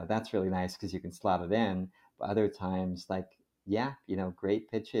 and that's really nice because you can slot it in. But other times, like yeah, great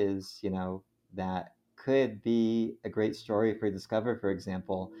pitches, that could be a great story for Discover, for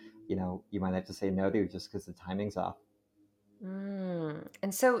example. You might have to say no to just because the timing's off. Mm.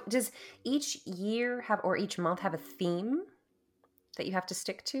 And so does each year have, or each month have a theme that you have to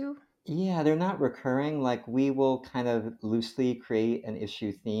stick to? Yeah, they're not recurring. Like we will kind of loosely create an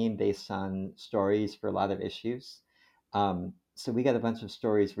issue theme based on stories for a lot of issues. So we got a bunch of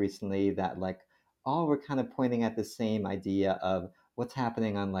stories recently that like all were kind of pointing at the same idea of what's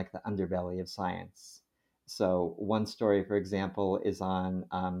happening on like the underbelly of science. So one story, for example, is on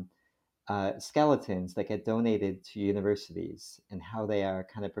skeletons that get donated to universities and how they are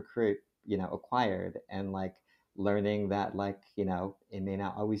kind of acquired, and like learning that like it may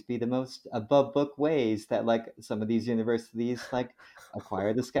not always be the most above book ways that like some of these universities like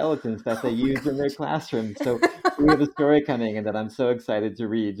acquire the skeletons that they Oh my use in their classrooms. So we have gosh. a story coming and that I'm so excited to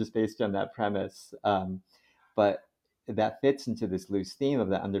read just based on that premise. But that fits into this loose theme of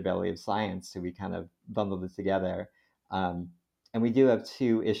the underbelly of science, so we kind of bundled it together. um, and we do have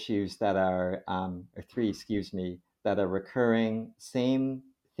two issues that are, or three, excuse me, that are recurring, same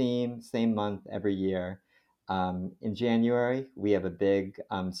theme, same month every year. In January, we have a big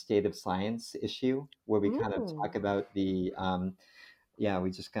state of science issue where we kind of Ooh. talk about yeah,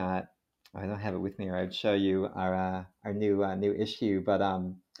 we just got, I don't have it with me or I'd show you our new issue, but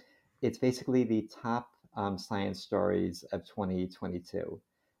it's basically the top science stories of 2022.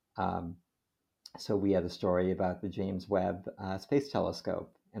 Um, so we had a story about the James Webb Space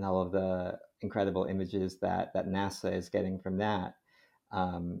Telescope and all of the incredible images that NASA is getting from that.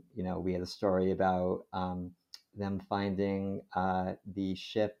 We had a story about them finding the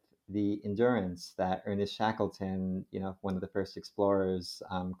ship, the Endurance that Ernest Shackleton, one of the first explorers,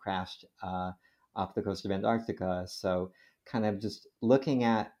 crashed off the coast of Antarctica. So kind of just looking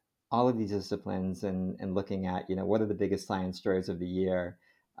at all of these disciplines and looking at, what are the biggest science stories of the year,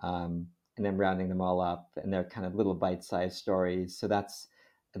 and then rounding them all up. And they're kind of little bite-sized stories. So that's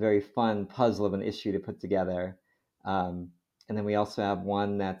a very fun puzzle of an issue to put together. And then we also have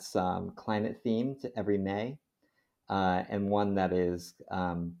one that's climate themed every May, and one that is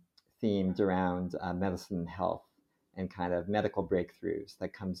themed around medicine and health and kind of medical breakthroughs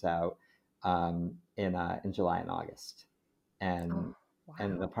that comes out in July and August. And Oh, wow.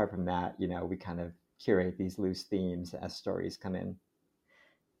 and apart from that, we kind of curate these loose themes as stories come in.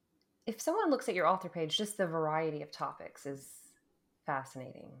 If someone looks at your author page, just the variety of topics is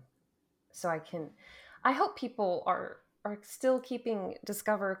fascinating. So I hope people are still keeping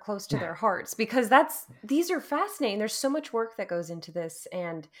Discover close to their hearts, because these are fascinating. There's so much work that goes into this.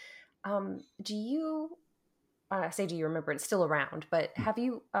 And do you remember, it's still around, but have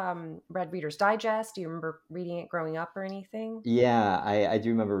you read Reader's Digest? Do you remember reading it growing up or anything? Yeah, I do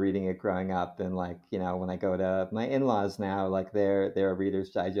remember reading it growing up, and when I go to my in-laws now, they're a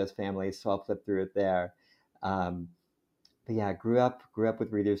Reader's Digest family, so I'll flip through it there. But yeah, grew up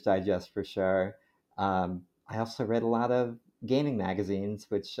with Reader's Digest for sure. I also read a lot of gaming magazines,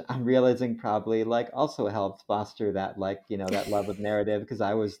 which I'm realizing probably also helped foster that that love of narrative, because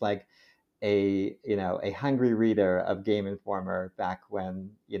I was a hungry reader of Game Informer back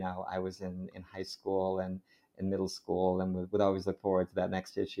when I was in high school and in middle school, and would always look forward to that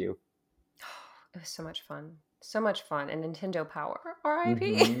next issue. It was so much fun. So much fun. And Nintendo Power, RIP.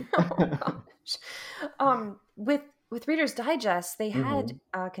 Mm-hmm. Oh gosh. With Reader's Digest, they had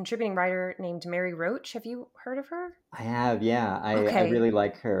Mm-hmm. a contributing writer named Mary Roach. Have you heard of her? I have, yeah. I Okay. really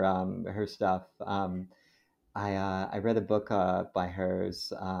like her stuff. I read a book by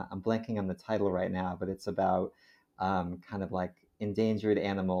hers. I'm blanking on the title right now, but it's about kind of like endangered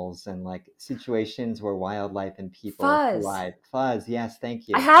animals and situations where wildlife and people Fuzz. collide. Fuzz, yes, thank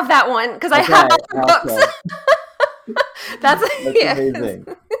I you. have that one because I Okay, have the books. also, That's that's yeah. amazing.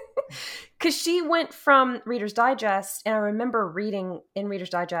 Because she went from Reader's Digest, and I remember reading in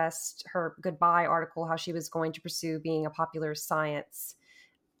Reader's Digest her goodbye article, how she was going to pursue being a popular science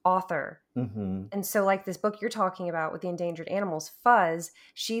author. Mm-hmm. And so, like this book you're talking about with the endangered animals, Fuzz,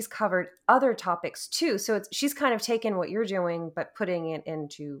 she's covered other topics too. So she's kind of taken what you're doing, but putting it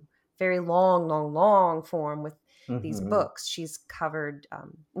into very long form with these Mm-hmm. books. She's covered,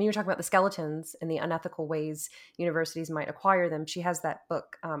 when you're talking about the skeletons and the unethical ways universities might acquire them, she has that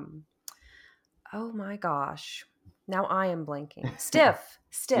book. Oh my gosh. Now I am blanking. Stiff,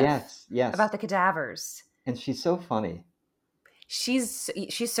 Yes, yes. about the cadavers. And she's so funny. She's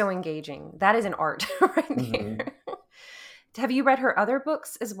so engaging. That is an art right Mm-hmm. there. Have you read her other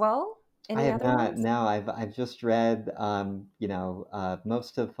books as well? I Any have other not. ones? No, I've just read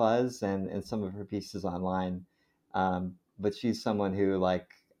most of Fuzz and some of her pieces online. But she's someone who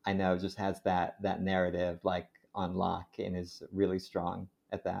I know just has that narrative on lock and is really strong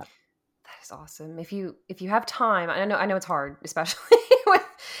at that. That is awesome. If you have time, I know it's hard, especially with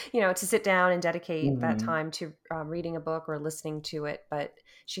to sit down and dedicate that Mm-hmm. time to reading a book or listening to it. But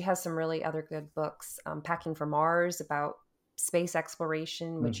she has some really other good books. Packing for Mars, about space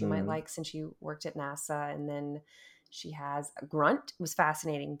exploration, which you might Mm-hmm. like since you worked at NASA. And then she has Grunt, was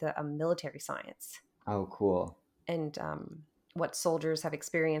fascinating, the military science Oh, cool. and what soldiers have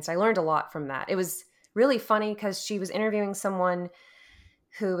experienced. I learned a lot from that. It was really funny because she was interviewing someone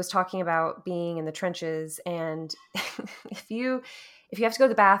who was talking about being in the trenches, and if you have to go to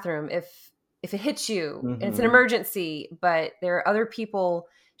the bathroom, if it hits you and it's an Mm-hmm. emergency, but there are other people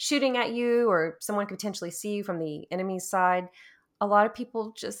shooting at you or someone could potentially see you from the enemy's side, a lot of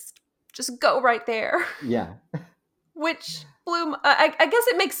people just go right there. Yeah. Which I guess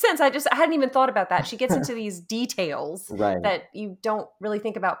it makes sense. I hadn't even thought about that. She gets into these details Right. that you don't really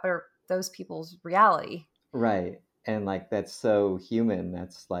think about, but are those people's reality. Right. And that's so human.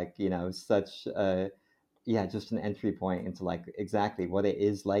 That's such a yeah, just an entry point into exactly what it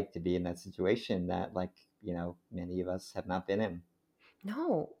is like to be in that situation that many of us have not been in.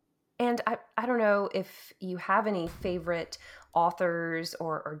 No. And I don't know if you have any favorite authors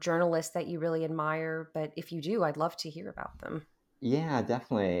or journalists that you really admire, but if you do, I'd love to hear about them. Yeah,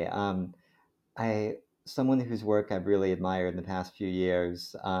 definitely. I Someone whose work I've really admired in the past few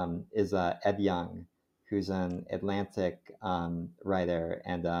years is Ed Young, who's an Atlantic writer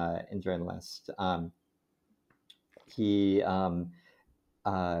and journalist. He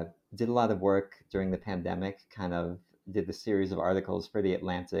uh, did a lot of work during the pandemic, kind of did the series of articles for The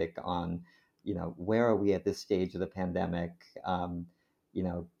Atlantic on, where are we at this stage of the pandemic?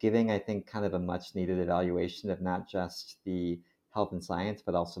 giving, I think, kind of a much needed evaluation of not just the health and science,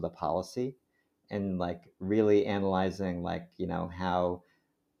 but also the policy, and like really analyzing like, how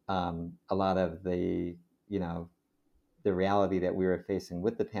a lot of you know, the reality that we were facing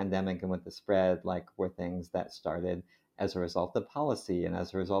with the pandemic and with the spread, like were things that started as a result of policy and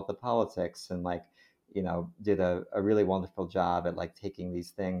as a result of politics, and like, did a really wonderful job at like taking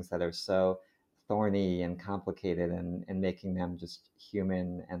these things that are so thorny and complicated, and making them just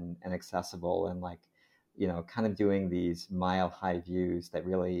human and accessible, and like, kind of doing these mile high views that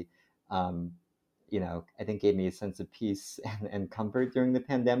really, um, I think gave me a sense of peace and comfort during the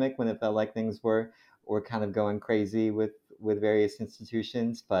pandemic, when it felt like things were kind of going crazy with various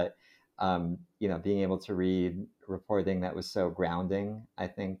institutions. But being able to read reporting that was so grounding, I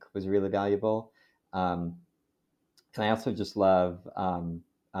think was really valuable. Um, and I also just love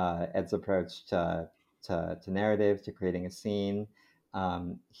Ed's approach to narrative, to creating a scene.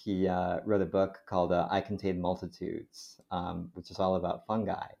 He wrote a book called I Contain Multitudes, which is all about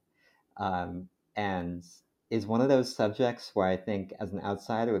fungi, um, and is one of those subjects where I think, as an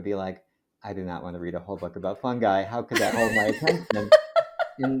outsider, would be like, I do not want to read a whole book about fungi. How could that hold my attention?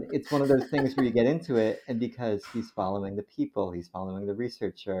 And it's one of those things where you get into it, and because he's following the people, he's following the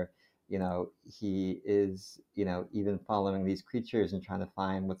researcher, he is, even following these creatures and trying to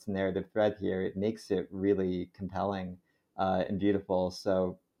find what's the narrative thread here. It makes it really compelling and beautiful.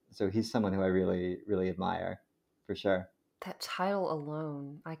 So he's someone who I really, really admire, for sure. That title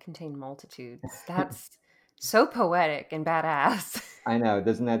alone, I Contain Multitudes. That's so poetic and badass. I know.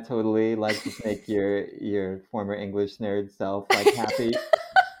 Doesn't that totally like just make your former English nerd self like happy?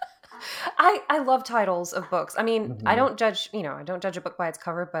 I love titles of books. I mean, I Hmm. don't judge, I don't judge a book by its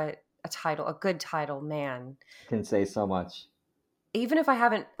cover, but a good title, man. Can say so much. Even if I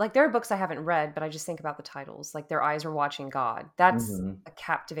haven't, like, there are books I haven't read, but I just think about the titles, like Their Eyes Are Watching God. That's Hmm. a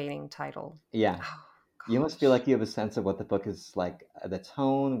captivating title. Yeah. Oh You almost feel gosh. like you have a sense of what the book is like, the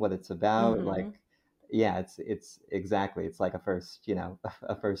tone, what it's about. Like, Hmm. yeah, it's exactly. It's like a first,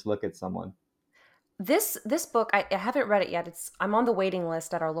 a first look at someone. This book, I haven't read it yet. I'm on the waiting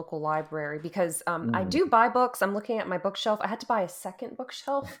list at our local library because I Mm. do buy books. I'm looking at my bookshelf. I had to buy a second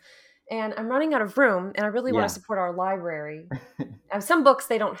bookshelf, and I'm running out of room. And I really want to Yeah. support our library. I have some books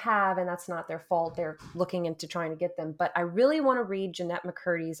they don't have, and that's not their fault. They're looking into trying to get them. But I really want to read Jeanette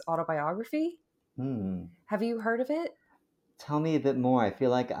McCurdy's autobiography. Hmm. Have you heard of it? Tell me a bit more. I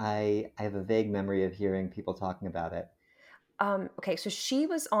feel like I have a vague memory of hearing people talking about it. Okay, so she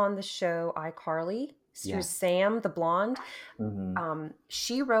was on the show iCarly. She was Yeah. Sam, the blonde. Hmm.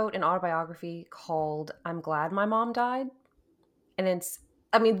 She wrote an autobiography called "I'm Glad My Mom Died," and it's,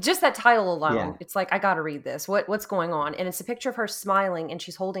 I mean, just that title Yeah. alone, it's like, I got to read this. What's going on? And it's a picture of her smiling, and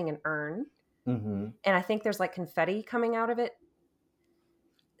she's holding an urn, Hmm. and I think there's like confetti coming out of it.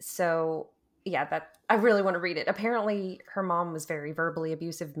 So yeah, that I really want to read it. Apparently, her mom was very verbally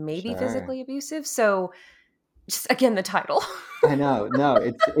abusive, maybe Sure. physically abusive. So just again, the title. I know. No,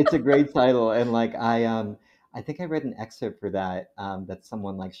 it's a great title, and like I think I read an excerpt for that that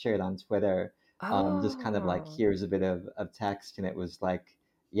someone like shared on Twitter. Just kind of like, Oh, here's a bit of text, and it was like,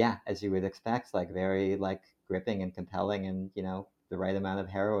 yeah, as you would expect, like very like gripping and compelling, and the right amount of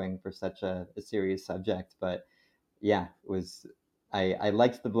harrowing for such a serious subject. But yeah, it was. I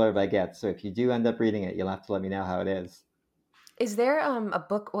liked the blurb I get. So if you do end up reading it, you'll have to let me know how it is. is there a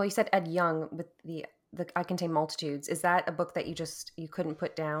book? Well, you said Ed Young with the I Contain Multitudes. Is that a book that you couldn't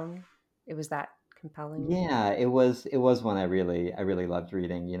put down? It was that compelling. Yeah, it was one I really loved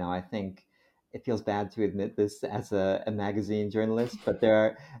reading. I think it feels bad to admit this as a magazine journalist, but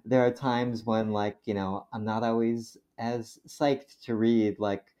there are times when, like, I'm not always as psyched to read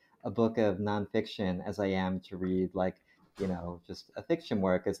like a book of nonfiction as I am to read like, just a fiction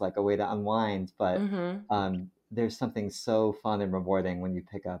work as like a way to unwind. But Mm-hmm. there's something so fun and rewarding when you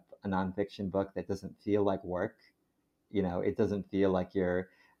pick up a nonfiction book that doesn't feel like work. It doesn't feel like you're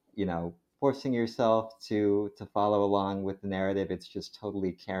forcing yourself to follow along with the narrative. It's just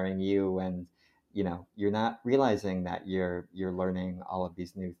totally carrying you, and you're not realizing that you're learning all of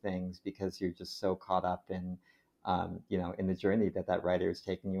these new things because you're just so caught up in the journey that writer is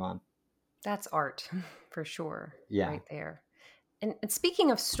taking you on. That's art for sure, Yeah. right there. And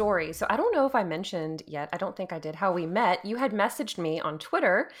speaking of stories, so I don't know if I mentioned yet, I don't think I did, how we met. You had messaged me on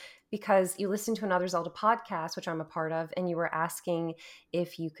Twitter because you listened to another Zelda podcast, which I'm a part of, and you were asking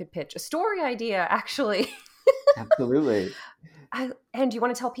if you could pitch a story idea, actually. Absolutely. And do you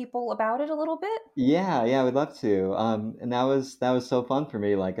want to tell people about it a little bit? Yeah, yeah, I would love to. And that was so fun for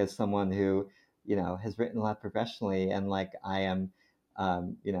me, like as someone who, has written a lot professionally, and like I am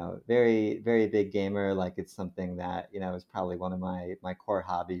very, very big gamer. Like it's something that, is probably one of my core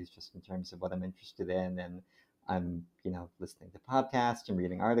hobbies just in terms of what I'm interested in. And I'm, listening to podcasts and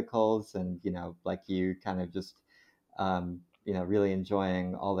reading articles and, like you kind of just, really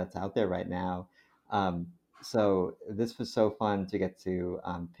enjoying all that's out there right now. Um, so this was so fun to get to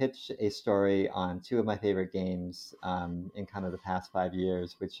pitch a story on two of my favorite games in kind of the past 5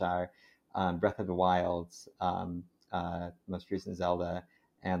 years, which are Breath of the Wild, most recent Zelda,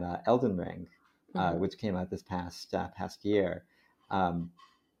 and Elden Ring, which came out this past year. Um,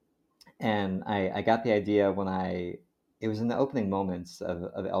 and I got the idea when it was in the opening moments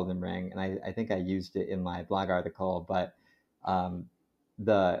of Elden Ring, and I think I used it in my blog article, but um,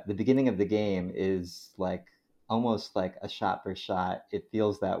 the beginning of the game is like almost like a shot for shot. It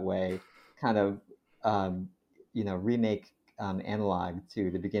feels that way, kind of um, remake analog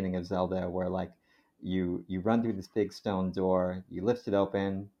to the beginning of Zelda, where like you run through this big stone door, you lift it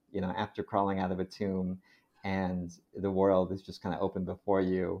open, after crawling out of a tomb, and the world is just kind of open before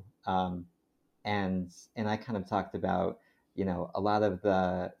you. And I kind of talked about a lot of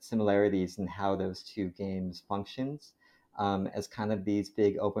the similarities in how those two games functions as kind of these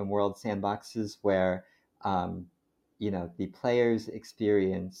big open world sandboxes where um, the player's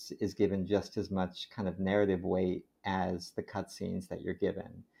experience is given just as much kind of narrative weight as the cutscenes that you're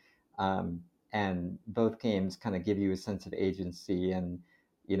given. Um, and both games kind of give you a sense of agency and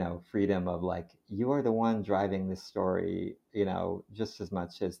freedom of like you are the one driving this story, just as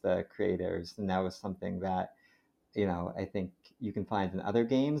much as the creators. And that was something that I think you can find in other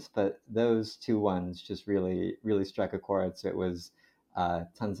games, but those two ones just really really struck a chord. So it was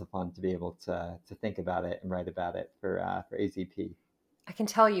tons of fun to be able to think about it and write about it for AZP. I can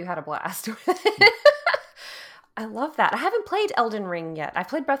tell you had a blast with it. I love that. I haven't played Elden Ring yet. I've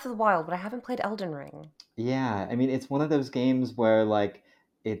played Breath of the Wild, but I haven't played Elden Ring. Yeah, I mean it's one of those games where like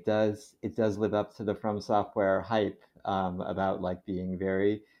it does live up to the From Software hype about like being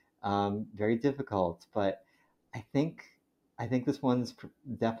very very difficult, but I think I think this one's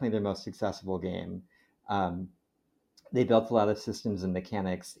definitely their most accessible game. Um, they built a lot of systems and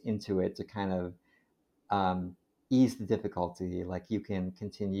mechanics into it to kind of um, ease the difficulty. Like you can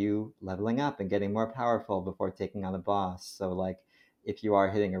continue leveling up and getting more powerful before taking on a boss. So like if you are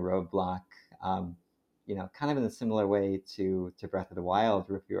hitting a roadblock, um, kind of in a similar way to Breath of the Wild,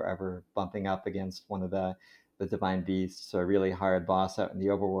 or if you're ever bumping up against one of the divine beasts or a really hard boss out in the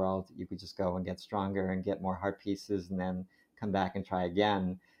overworld, you could just go and get stronger and get more heart pieces and then come back and try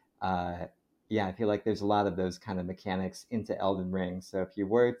again. Uh, yeah, I feel like there's a lot of those kind of mechanics into Elden Ring. So if you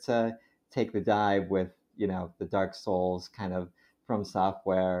were to take the dive with the Dark Souls kind of From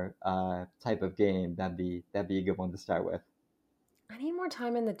Software type of game, that'd be a good one to start with. I need more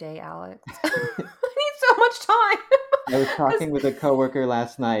time in the day, Alex. I need so much time. I was talking with a coworker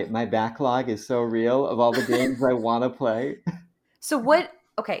last night. My backlog is so real of all the games I want to play. So what?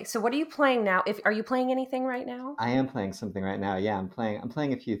 Okay, so what are you playing now? If are you playing anything right now? I am playing something right now. Yeah, I'm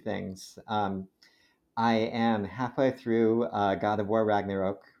playing a few things. I am halfway through God of War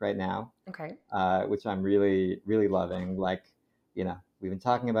Ragnarok right now, Okay. which I'm really, really loving. Like, we've been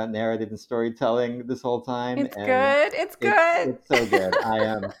talking about narrative and storytelling this whole time, It's and good. It's it's good. it's so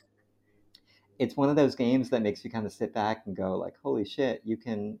good. It's one of those games that makes you kind of sit back and go like, holy shit, you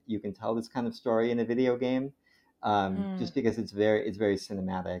can tell this kind of story in a video game, Mm. just because it's very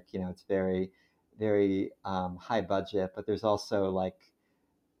cinematic. It's very very high budget, but there's also like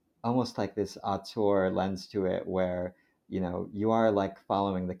almost like this auteur lens to it where you are like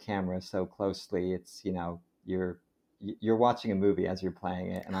following the camera so closely. It's you're watching a movie as you're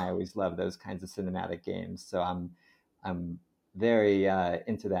playing it, and I always love those kinds of cinematic games. So I'm very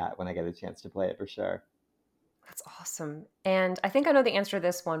into that when I get a chance to play it for sure. That's awesome. And I think I know the answer to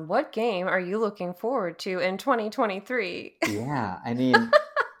this one. What game are you looking forward to in 2023? Yeah, I mean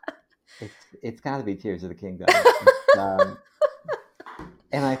it's got to be Tears of the Kingdom.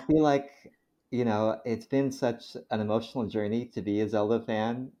 And I feel like, it's been such an emotional journey to be a Zelda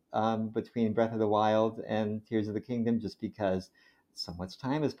fan between Breath of the Wild and Tears of the Kingdom, just because so much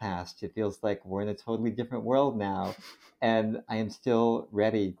time has passed. It feels like we're in a totally different world now, and I am still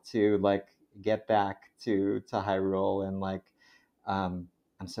ready to like get back to Hyrule and like um,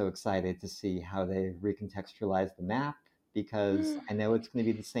 I'm so excited to see how they recontextualize the map because I know it's going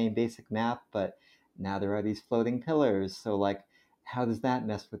to be the same basic map, but now there are these floating pillars. So like how does that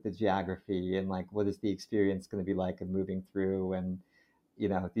mess with the geography and like what is the experience going to be like of moving through and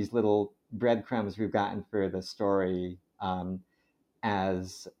these little breadcrumbs we've gotten for the story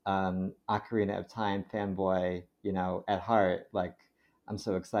as Ocarina of Time fanboy, at heart. Like I'm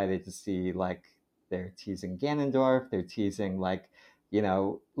so excited to see like they're teasing Ganondorf, they're teasing like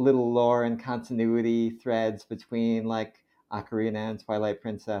little lore and continuity threads between like Ocarina and Twilight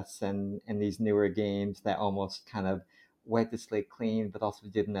Princess and these newer games that almost kind of wiped the slate clean, but also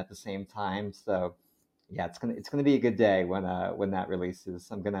didn't at the same time. So yeah, it's gonna be a good day when that releases.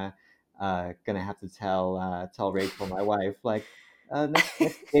 I'm gonna have to tell Rachel, my wife, like next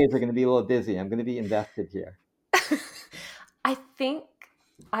days are gonna be a little busy. I'm gonna be invested here. I think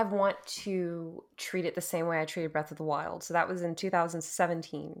I want to treat it the same way I treated Breath of the Wild. So that was in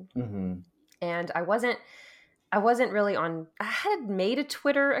 2017. Mm-hmm. And I wasn't really on, I had made a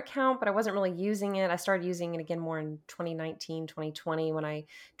Twitter account, but I wasn't really using it. I started using it again more in 2019, 2020 when I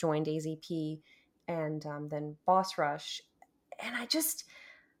joined AZP and then Boss Rush. And I sure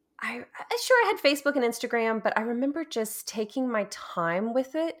I had Facebook and Instagram, but I remember just taking my time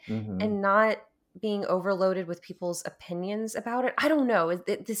with it Mm-hmm. and not being overloaded with people's opinions about it. I don't know,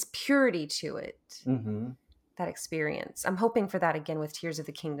 this purity to it. Mm-hmm. That experience. I'm hoping for that again with Tears of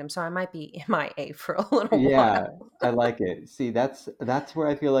the Kingdom, so I might be MIA for a little Yeah, while. I like it. See, that's where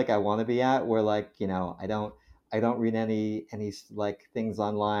I feel like I want to be at, where like, I don't read any like things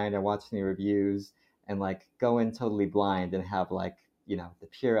online or watch any reviews and like go in totally blind and have like, the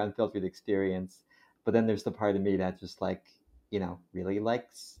pure unfiltered experience. But then there's the part of me that just like, really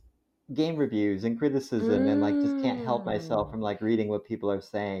likes game reviews and criticism and like just can't help myself Mm. from like reading what people are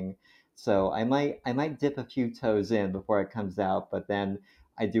saying. So I might dip a few toes in before it comes out, but then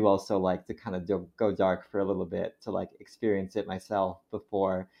I do also like to kind of go dark for a little bit to like experience it myself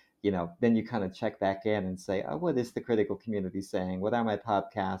before, then you kind of check back in and say, oh, what is the critical community saying? What are my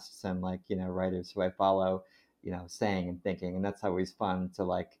podcasts and like, writers who I follow, saying and thinking? And that's always fun to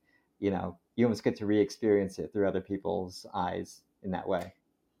like, you almost get to re-experience it through other people's eyes in that way.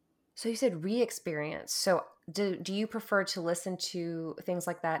 So you said re-experience. So do you prefer to listen to things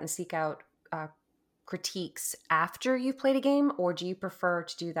like that and seek out critiques after you've played a game, or do you prefer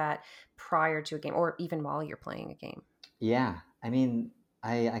to do that prior to a game or even while you're playing a game? Yeah, I mean,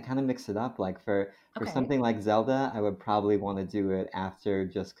 I kind of mix it up. Like for Okay. something like Zelda, I would probably want to do it after,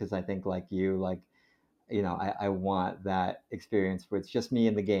 just because I think like you, like I want that experience where it's just me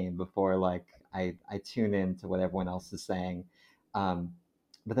in the game before like I tune in to what everyone else is saying. Um,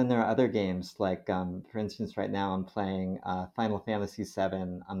 but then there are other games like, for instance, right now I'm playing Final Fantasy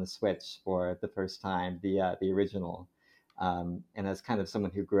VII on the Switch for the first time, the original. And as kind of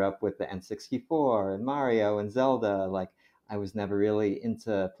someone who grew up with the N64 and Mario and Zelda, like I was never really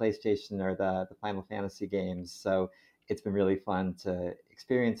into PlayStation or the Final Fantasy games. So it's been really fun to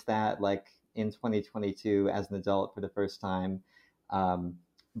experience that like in 2022 as an adult for the first time. Um,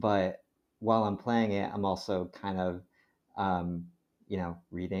 but while I'm playing it, I'm also kind of, um,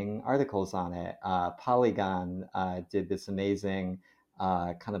 reading articles on it. Polygon did this amazing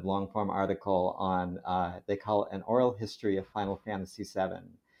kind of long form article on, they call it an oral history of Final Fantasy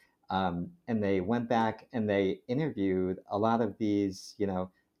VII. And they went back and they interviewed a lot of these,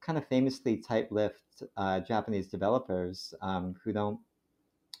 kind of famously tight-lipped Japanese developers who don't,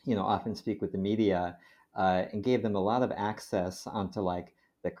 often speak with the media, and gave them a lot of access onto like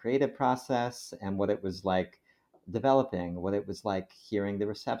the creative process and what it was like developing, what it was like hearing the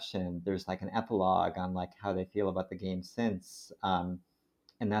reception. There's like an epilogue on like how they feel about the game since, and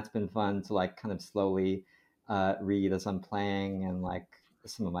that's been fun to like kind of slowly read as I'm playing, and like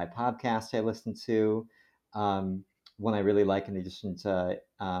some of my podcasts I listen to. Um, One I really like, in addition to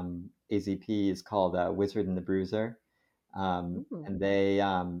AZP, is called Wizard and the Bruiser, Ooh. and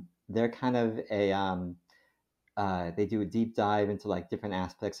they're kind of they do a deep dive into like different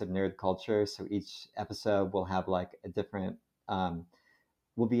aspects of nerd culture. So each episode will have like a different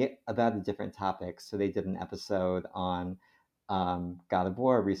will be about a different topic. So they did an episode on God of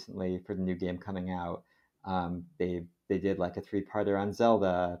War recently for the new game coming out. They did like a three-parter on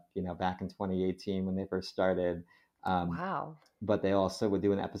Zelda, back in 2018 when they first started. Um, Wow. but they also would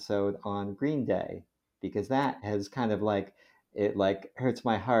do an episode on Green Day, because that has kind of like, it like hurts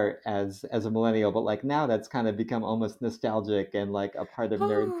my heart as a millennial, but like now that's kind of become almost nostalgic and like a part of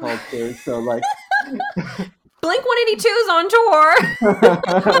nerd Ooh. culture. So like Blink 182's on tour.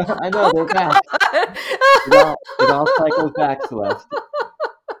 I know they're Oh back. God. It all cycles back, Celeste.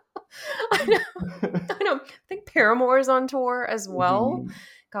 I know. I know. I think Paramore is on tour as well. Mhm.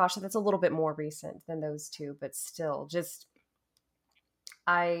 Gosh, that's a little bit more recent than those two, but still, just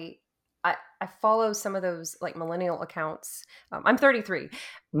I I follow some of those like millennial accounts. I'm 33,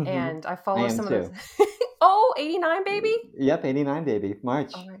 Mhm. and I I follow am some of those. too. Oh, 89, baby. Yep, 89 baby. All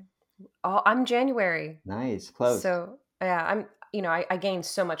March. right. Oh, I'm January. Nice, close. So yeah, I gained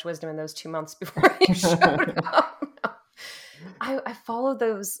so much wisdom in those 2 months before I showed up. I follow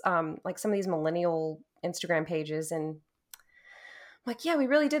those like some of these millennial Instagram pages, and like, yeah, we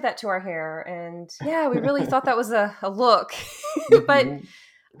really did that to our hair. And yeah, we really thought that was a look. But Hmm.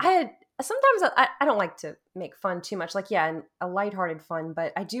 sometimes I don't like to make fun too much. Like, yeah, and a lighthearted fun,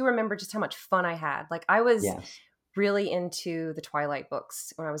 but I do remember just how much fun I had. Like, I was Yes. really into the Twilight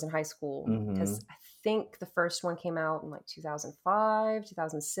books when I was in high school, because Hmm. I think the first one came out in like 2005,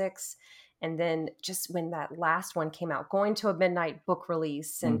 2006. And then just when that last one came out, going to a midnight book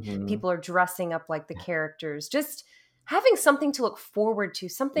release and Hmm. people are dressing up like the characters, just having something to look forward to,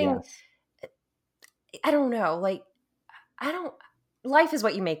 something, Yes. I don't know, like, I don't, life is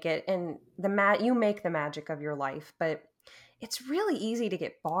what you make it, and you make the magic of your life, but it's really easy to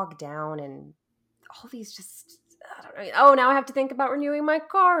get bogged down in all these just, I don't know. Oh, now I have to think about renewing my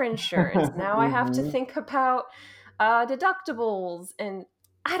car insurance. Now I have to Hmm. think about deductibles. And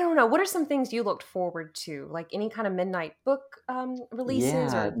I don't know. What are some things you looked forward to? Like any kind of midnight book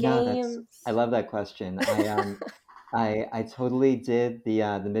releases or Yeah, no, that's I games? love that question. I totally did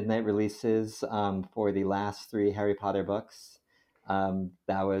the midnight releases for the last three Harry Potter books.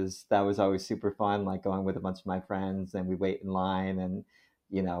 That was always super fun, like going with a bunch of my friends and we wait in line and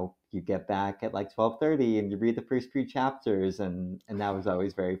you get back at like 12:30 and you read the first few chapters and that was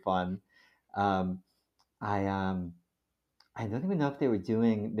always very fun. Um, I I don't even know if they were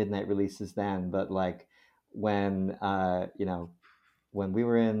doing midnight releases then, but like when when we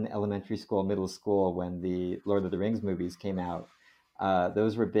were in elementary school, middle school, when the Lord of the Rings movies came out,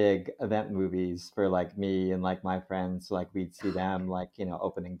 those were big event movies for like me and like my friends. So, like we'd see them like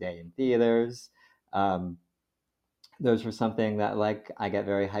opening day in theaters. Um, those were something that like I get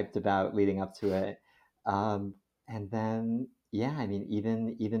very hyped about leading up to it. Um, and then yeah, I mean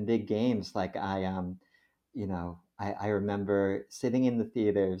even big games like I remember sitting in the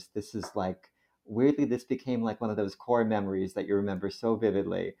theaters. This is like weirdly, this became like one of those core memories that you remember so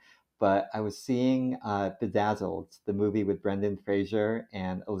vividly. But I was seeing Bedazzled, the movie with Brendan Fraser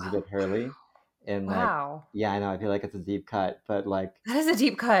and Oh, Elizabeth Hurley, and like, wow. yeah, I know, I feel like it's a deep cut, but like, That is a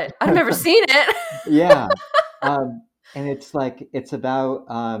deep cut. I've never seen it. yeah. And it's like it's about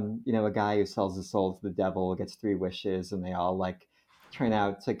a guy who sells his soul to the devil, gets three wishes, and they all like turn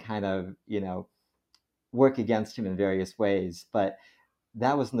out to kind of work against him in various ways. But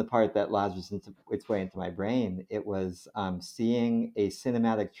that wasn't the part that lodged its way into my brain. It was seeing a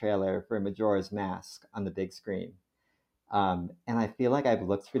cinematic trailer for Majora's Mask on the big screen. And I feel like I've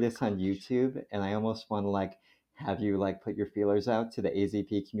looked for this on YouTube, and I almost want to like have you like put your feelers out to the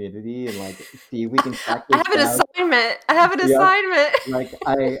AZP community and like see if we can track I this have an down. assignment. I have an Yep. assignment. Like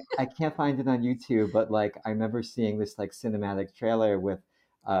I can't find it on YouTube, but like I remember seeing this like cinematic trailer with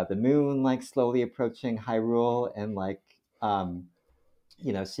the moon like slowly approaching Hyrule and like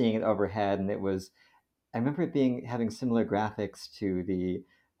seeing it overhead, and it was I remember it being having similar graphics to the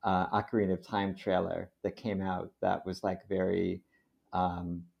Ocarina of Time trailer that came out. That was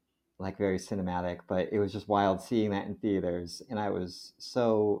um, like very cinematic, but it was just wild seeing that in theaters, and I was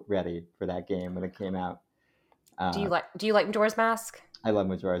so ready for that game when it came out. Uh, Do you like Majora's Mask? I love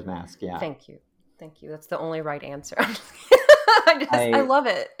Majora's Mask. Yeah, Thank you. Thank you. That's the only right answer. I I love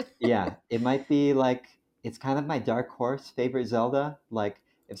it. yeah, it might be like it's kind of my dark horse favorite Zelda. Like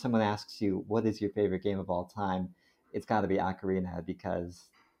if someone asks you what is your favorite game of all time, it's got to be Ocarina because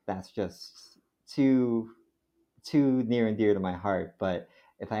that's just too too near and dear to my heart. But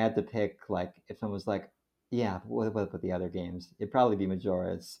if I had to pick, like if someone was like, yeah, what about the other games? It'd probably be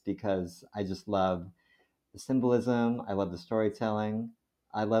Majora's because I just love the symbolism. I love the storytelling.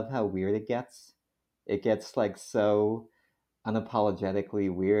 I love how weird it gets. It gets like so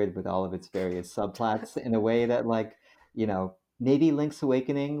unapologetically weird with all of its various subplots in a way that like maybe Link's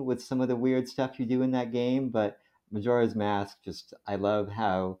Awakening with some of the weird stuff you do in that game, but Majora's Mask, just I love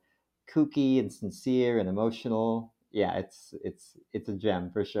how kooky and sincere and emotional. Yeah, it's a gem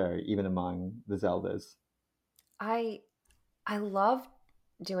for sure, even among the Zeldas. I I love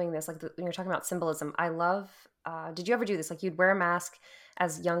doing this. Like when you're talking about symbolism, I love. Did you ever do this? Like you'd wear a mask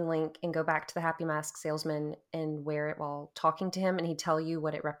as young Link and go back to the Happy Mask salesman and wear it while talking to him, and he'd tell you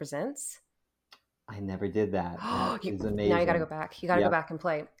what it represents. I never did that. That is Now you got to go amazing. back. You got to go Yep. back and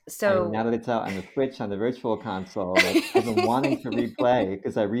play. I mean, now So that it's out on the Switch on the Virtual Console, like I've been wanting to replay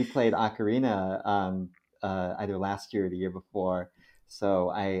because I replayed Ocarina either last year or the year before. So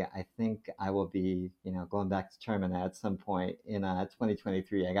I think I will be going back to Termina at some point in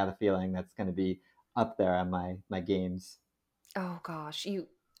 2023. I got a feeling that's going to be up there on my games. oh gosh,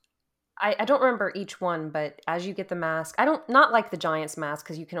 I don't remember each one, but as you get the mask, I don't not like the giant's mask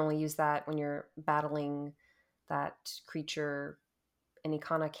because you can only use that when you're battling that creature in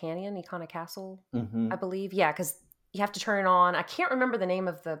Ikana Canyon, Ikana Castle, Hmm. I believe. Yeah, because you have to turn it on. I can't remember the name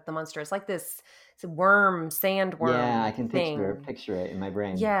of the monster. It's like this, it's a worm, Yeah, I sandworm can thing. picture it in my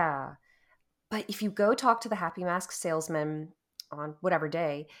brain. Yeah. But if you go talk to the Happy Mask salesman on whatever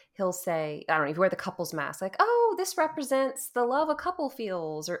day, he'll say, I don't know, if you wear the couple's mask, like, oh, this represents the love a couple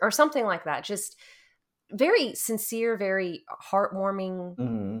feels, or something like that. Just very sincere, very heartwarming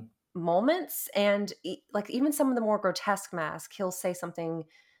Hmm. moments. And like even some of the more grotesque masks, he'll say something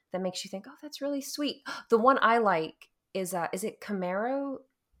that makes you think, oh, that's really sweet. The one I like is it Camaro?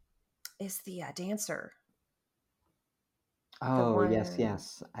 Is the dancer. The Oh, yes, one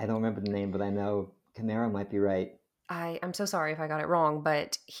yes. I don't remember the name, but I know Camaro might be right. I'm so sorry if I got it wrong,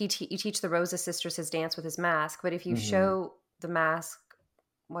 but you teach the Rosa sisters his dance with his mask. But if you Hmm. show the mask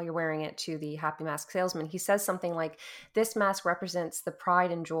while you're wearing it to the Happy Mask salesman, he says something like, "This mask represents the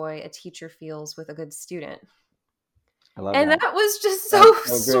pride and joy a teacher feels with a good student," I love and that. that was just so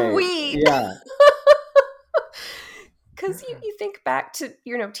That's so great. sweet. Yeah. Because you think back to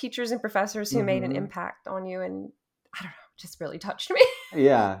teachers and professors who made an Hmm. impact on you, and I don't know, just really touched me.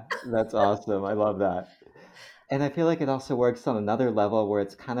 Yeah, that's awesome. I love that. And I feel like it also works on another level where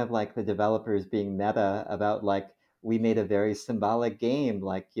it's kind of like the developers being meta about like we made a very symbolic game.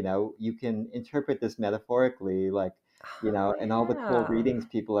 Like, you can interpret this metaphorically, like, Oh and all the cool yeah. readings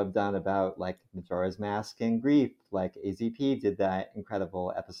people have done about like Majora's Mask and Grief, like AZP did that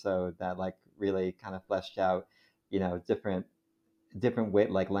incredible episode that like really kind of fleshed out, different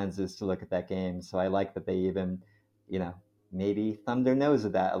wit like lenses to look at that game. So I like that they even, you know, maybe thumb their nose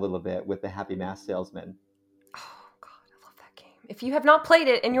at that a little bit with the Happy Mask Salesman. Oh God, I love that game. If you have not played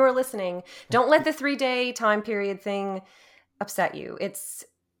it and you're listening, don't let the 3 day time period thing upset you. It's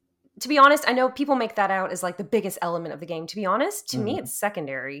To be honest, I know people make that out as like the biggest element of the game. To be honest, to me, Hmm. it's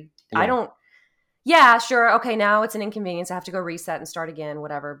secondary. I Yeah. don't. Yeah, sure. Okay, now it's an inconvenience. I have to go reset and start again,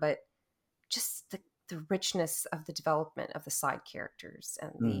 whatever. But just the richness of the development of the side characters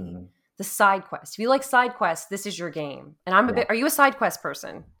and Hmm. the side quest. If you like side quests, this is your game. And I'm a Yeah. bit. Are you a side quest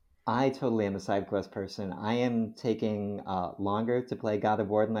person? I totally am a side quest person. I am taking longer to play God of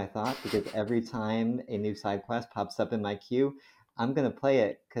War than I thought because every time a new side quest pops up in my queue, I'm gonna play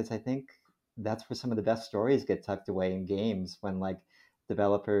it because I think that's where some of the best stories get tucked away in games when like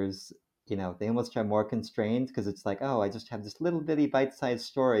developers, they almost are more constrained because it's like, oh, I just have this little bitty bite-sized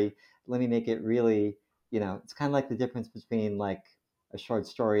story. Let me make it really, it's kind of like the difference between like a short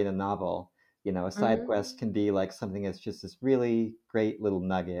story and a novel. A side Mm-hmm. quest can be like something that's just this really great little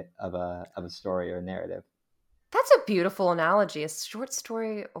nugget of a story or a narrative. That's a beautiful analogy, a short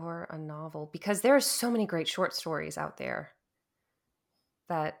story or a novel, because there are so many great short stories out there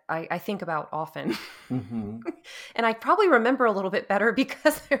that I think about often. Hmm. And I probably remember a little bit better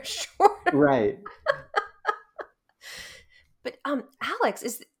because they're shorter. Right. But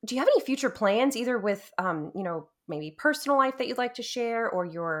Alex, do you have any future plans, either with maybe personal life that you'd like to share, or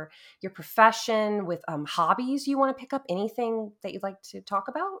your profession with hobbies you want to pick up? Anything that you'd like to talk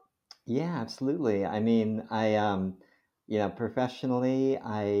about? Yeah, absolutely. I mean, professionally,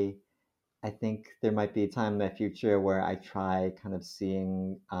 I think there might be a time in the future where I try kind of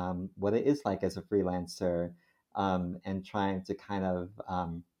seeing what it is like as a freelancer, and trying to kind of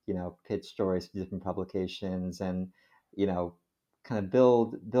pitch stories to different publications and you know kind of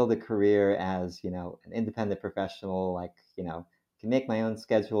build a career as an independent professional, like can make my own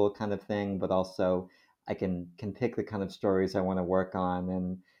schedule kind of thing, but also I can pick the kind of stories I want to work on,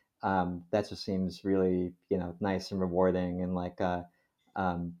 and that just seems really nice and rewarding and like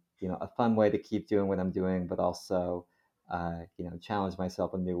um, a fun way to keep doing what I'm doing, but also, challenge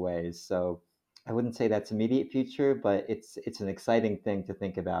myself in new ways. So I wouldn't say that's immediate future, but it's an exciting thing to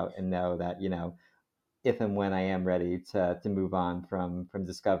think about and know that if and when I am ready to move on from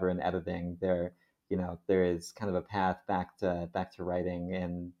Discover and editing, there is kind of a path back to writing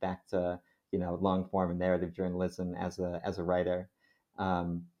and back to long form and narrative journalism as a writer.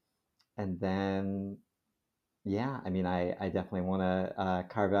 Um, and then yeah, I mean, I definitely want to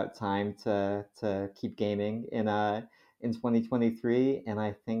carve out time to keep gaming in 2023, and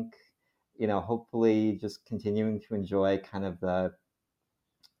I think hopefully just continuing to enjoy kind of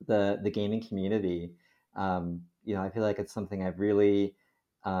the gaming community. I feel like it's something I've really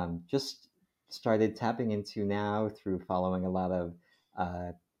just started tapping into now through following a lot of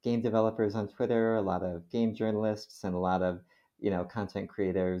uh, game developers on Twitter, a lot of game journalists, and a lot of content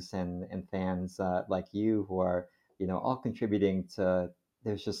creators and fans like you who are all contributing to.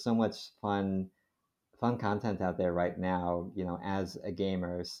 There's just so much fun content out there right now. As a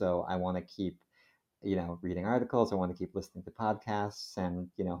gamer, so I want to keep reading articles. I want to keep listening to podcasts and,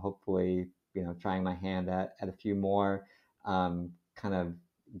 hopefully, trying my hand at a few more kind of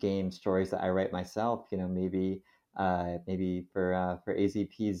game stories that I write myself. Maybe maybe for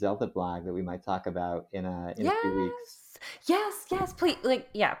AZP Zelda blog that we might talk about in a few weeks. Yes, please,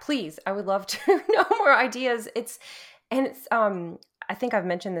 please. I would love to know more ideas. It's I think I've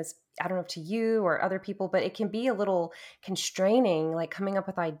mentioned this, I don't know if to you or other people, but it can be a little constraining, like coming up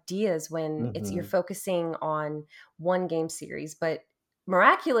with ideas when you're Hmm. focusing on one game series, but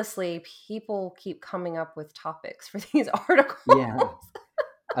miraculously people keep coming up with topics for these articles. Yeah.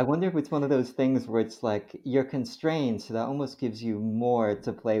 I wonder if it's one of those things where it's like you're constrained, so that almost gives you more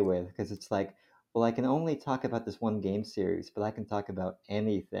to play with because it's like, well, I can only talk about this one game series, but I can talk about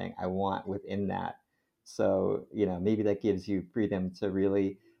anything I want within that. So, maybe that gives you freedom to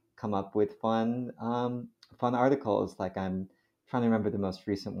really come up with fun articles. Like I'm trying to remember the most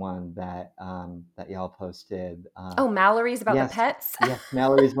recent one that y'all posted. Oh, Mallory's about the Yes, pets. yes,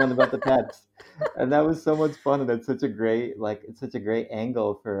 Mallory's one about the pets, and that was so much fun. And it's such a great, it's such a great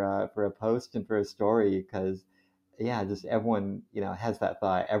angle for a post and for a story because, yeah, just everyone has that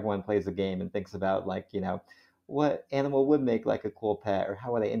thought. Everyone plays a game and thinks about like what animal would make like a cool pet or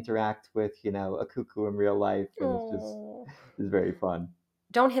how would I interact with a cuckoo in real life, and Oh. it's very fun.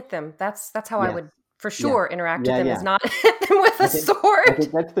 Don't hit them. That's how I Yes, would for yeah, sure interact with yeah, them, is yeah. not hit them with a I sword.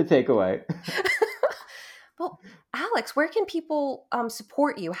 think that's the takeaway. Well, Alex, where can people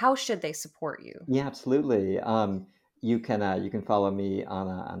support you? How should they support you? Yeah, absolutely. You can follow me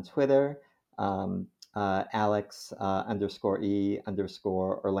on Twitter, um, Alex _E_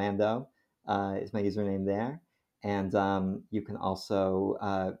 Orlando is my username there, and you can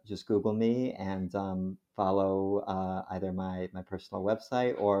also just Google me and follow either my personal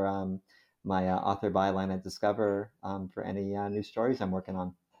website or my author byline at Discover for any new stories I'm working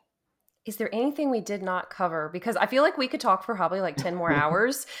on. Is there anything we did not cover? Because I feel like we could talk for probably like 10 more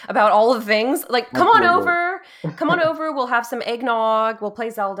hours about all the things. Like, come on Absolutely. over. Come on over. We'll have some eggnog. We'll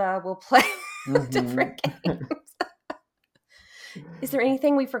play Zelda. We'll play Hmm. different games. Is there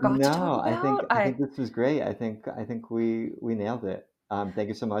anything we forgot to talk No, I think about? I think this was great. I think we nailed it. Thank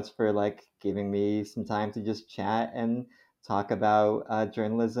you so much for like giving me some time to just chat and talk about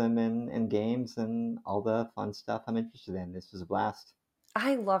journalism and games and all the fun stuff I'm interested in. This was a blast.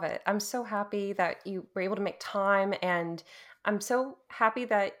 I love it. I'm so happy that you were able to make time, and I'm so happy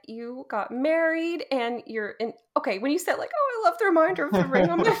that you got married and you're in. Okay, when you said like, "Oh, I love the reminder of the ring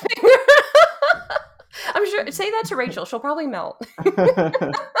on my finger." I'm sure say that to Rachel. She'll probably melt.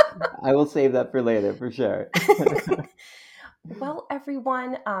 I will save that for later for sure. Well,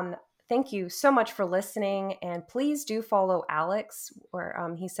 everyone, thank you so much for listening. And please do follow Alex, where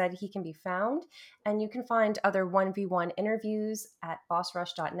he said he can be found. And you can find other 1v1 interviews at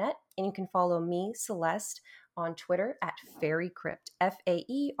bossrush.net. And you can follow me, Celeste, on Twitter at FairyCrypt,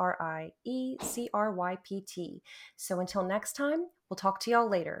 FAERIECRYPT. So until next time, we'll talk to y'all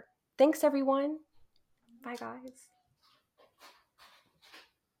later. Thanks, everyone. Bye, guys.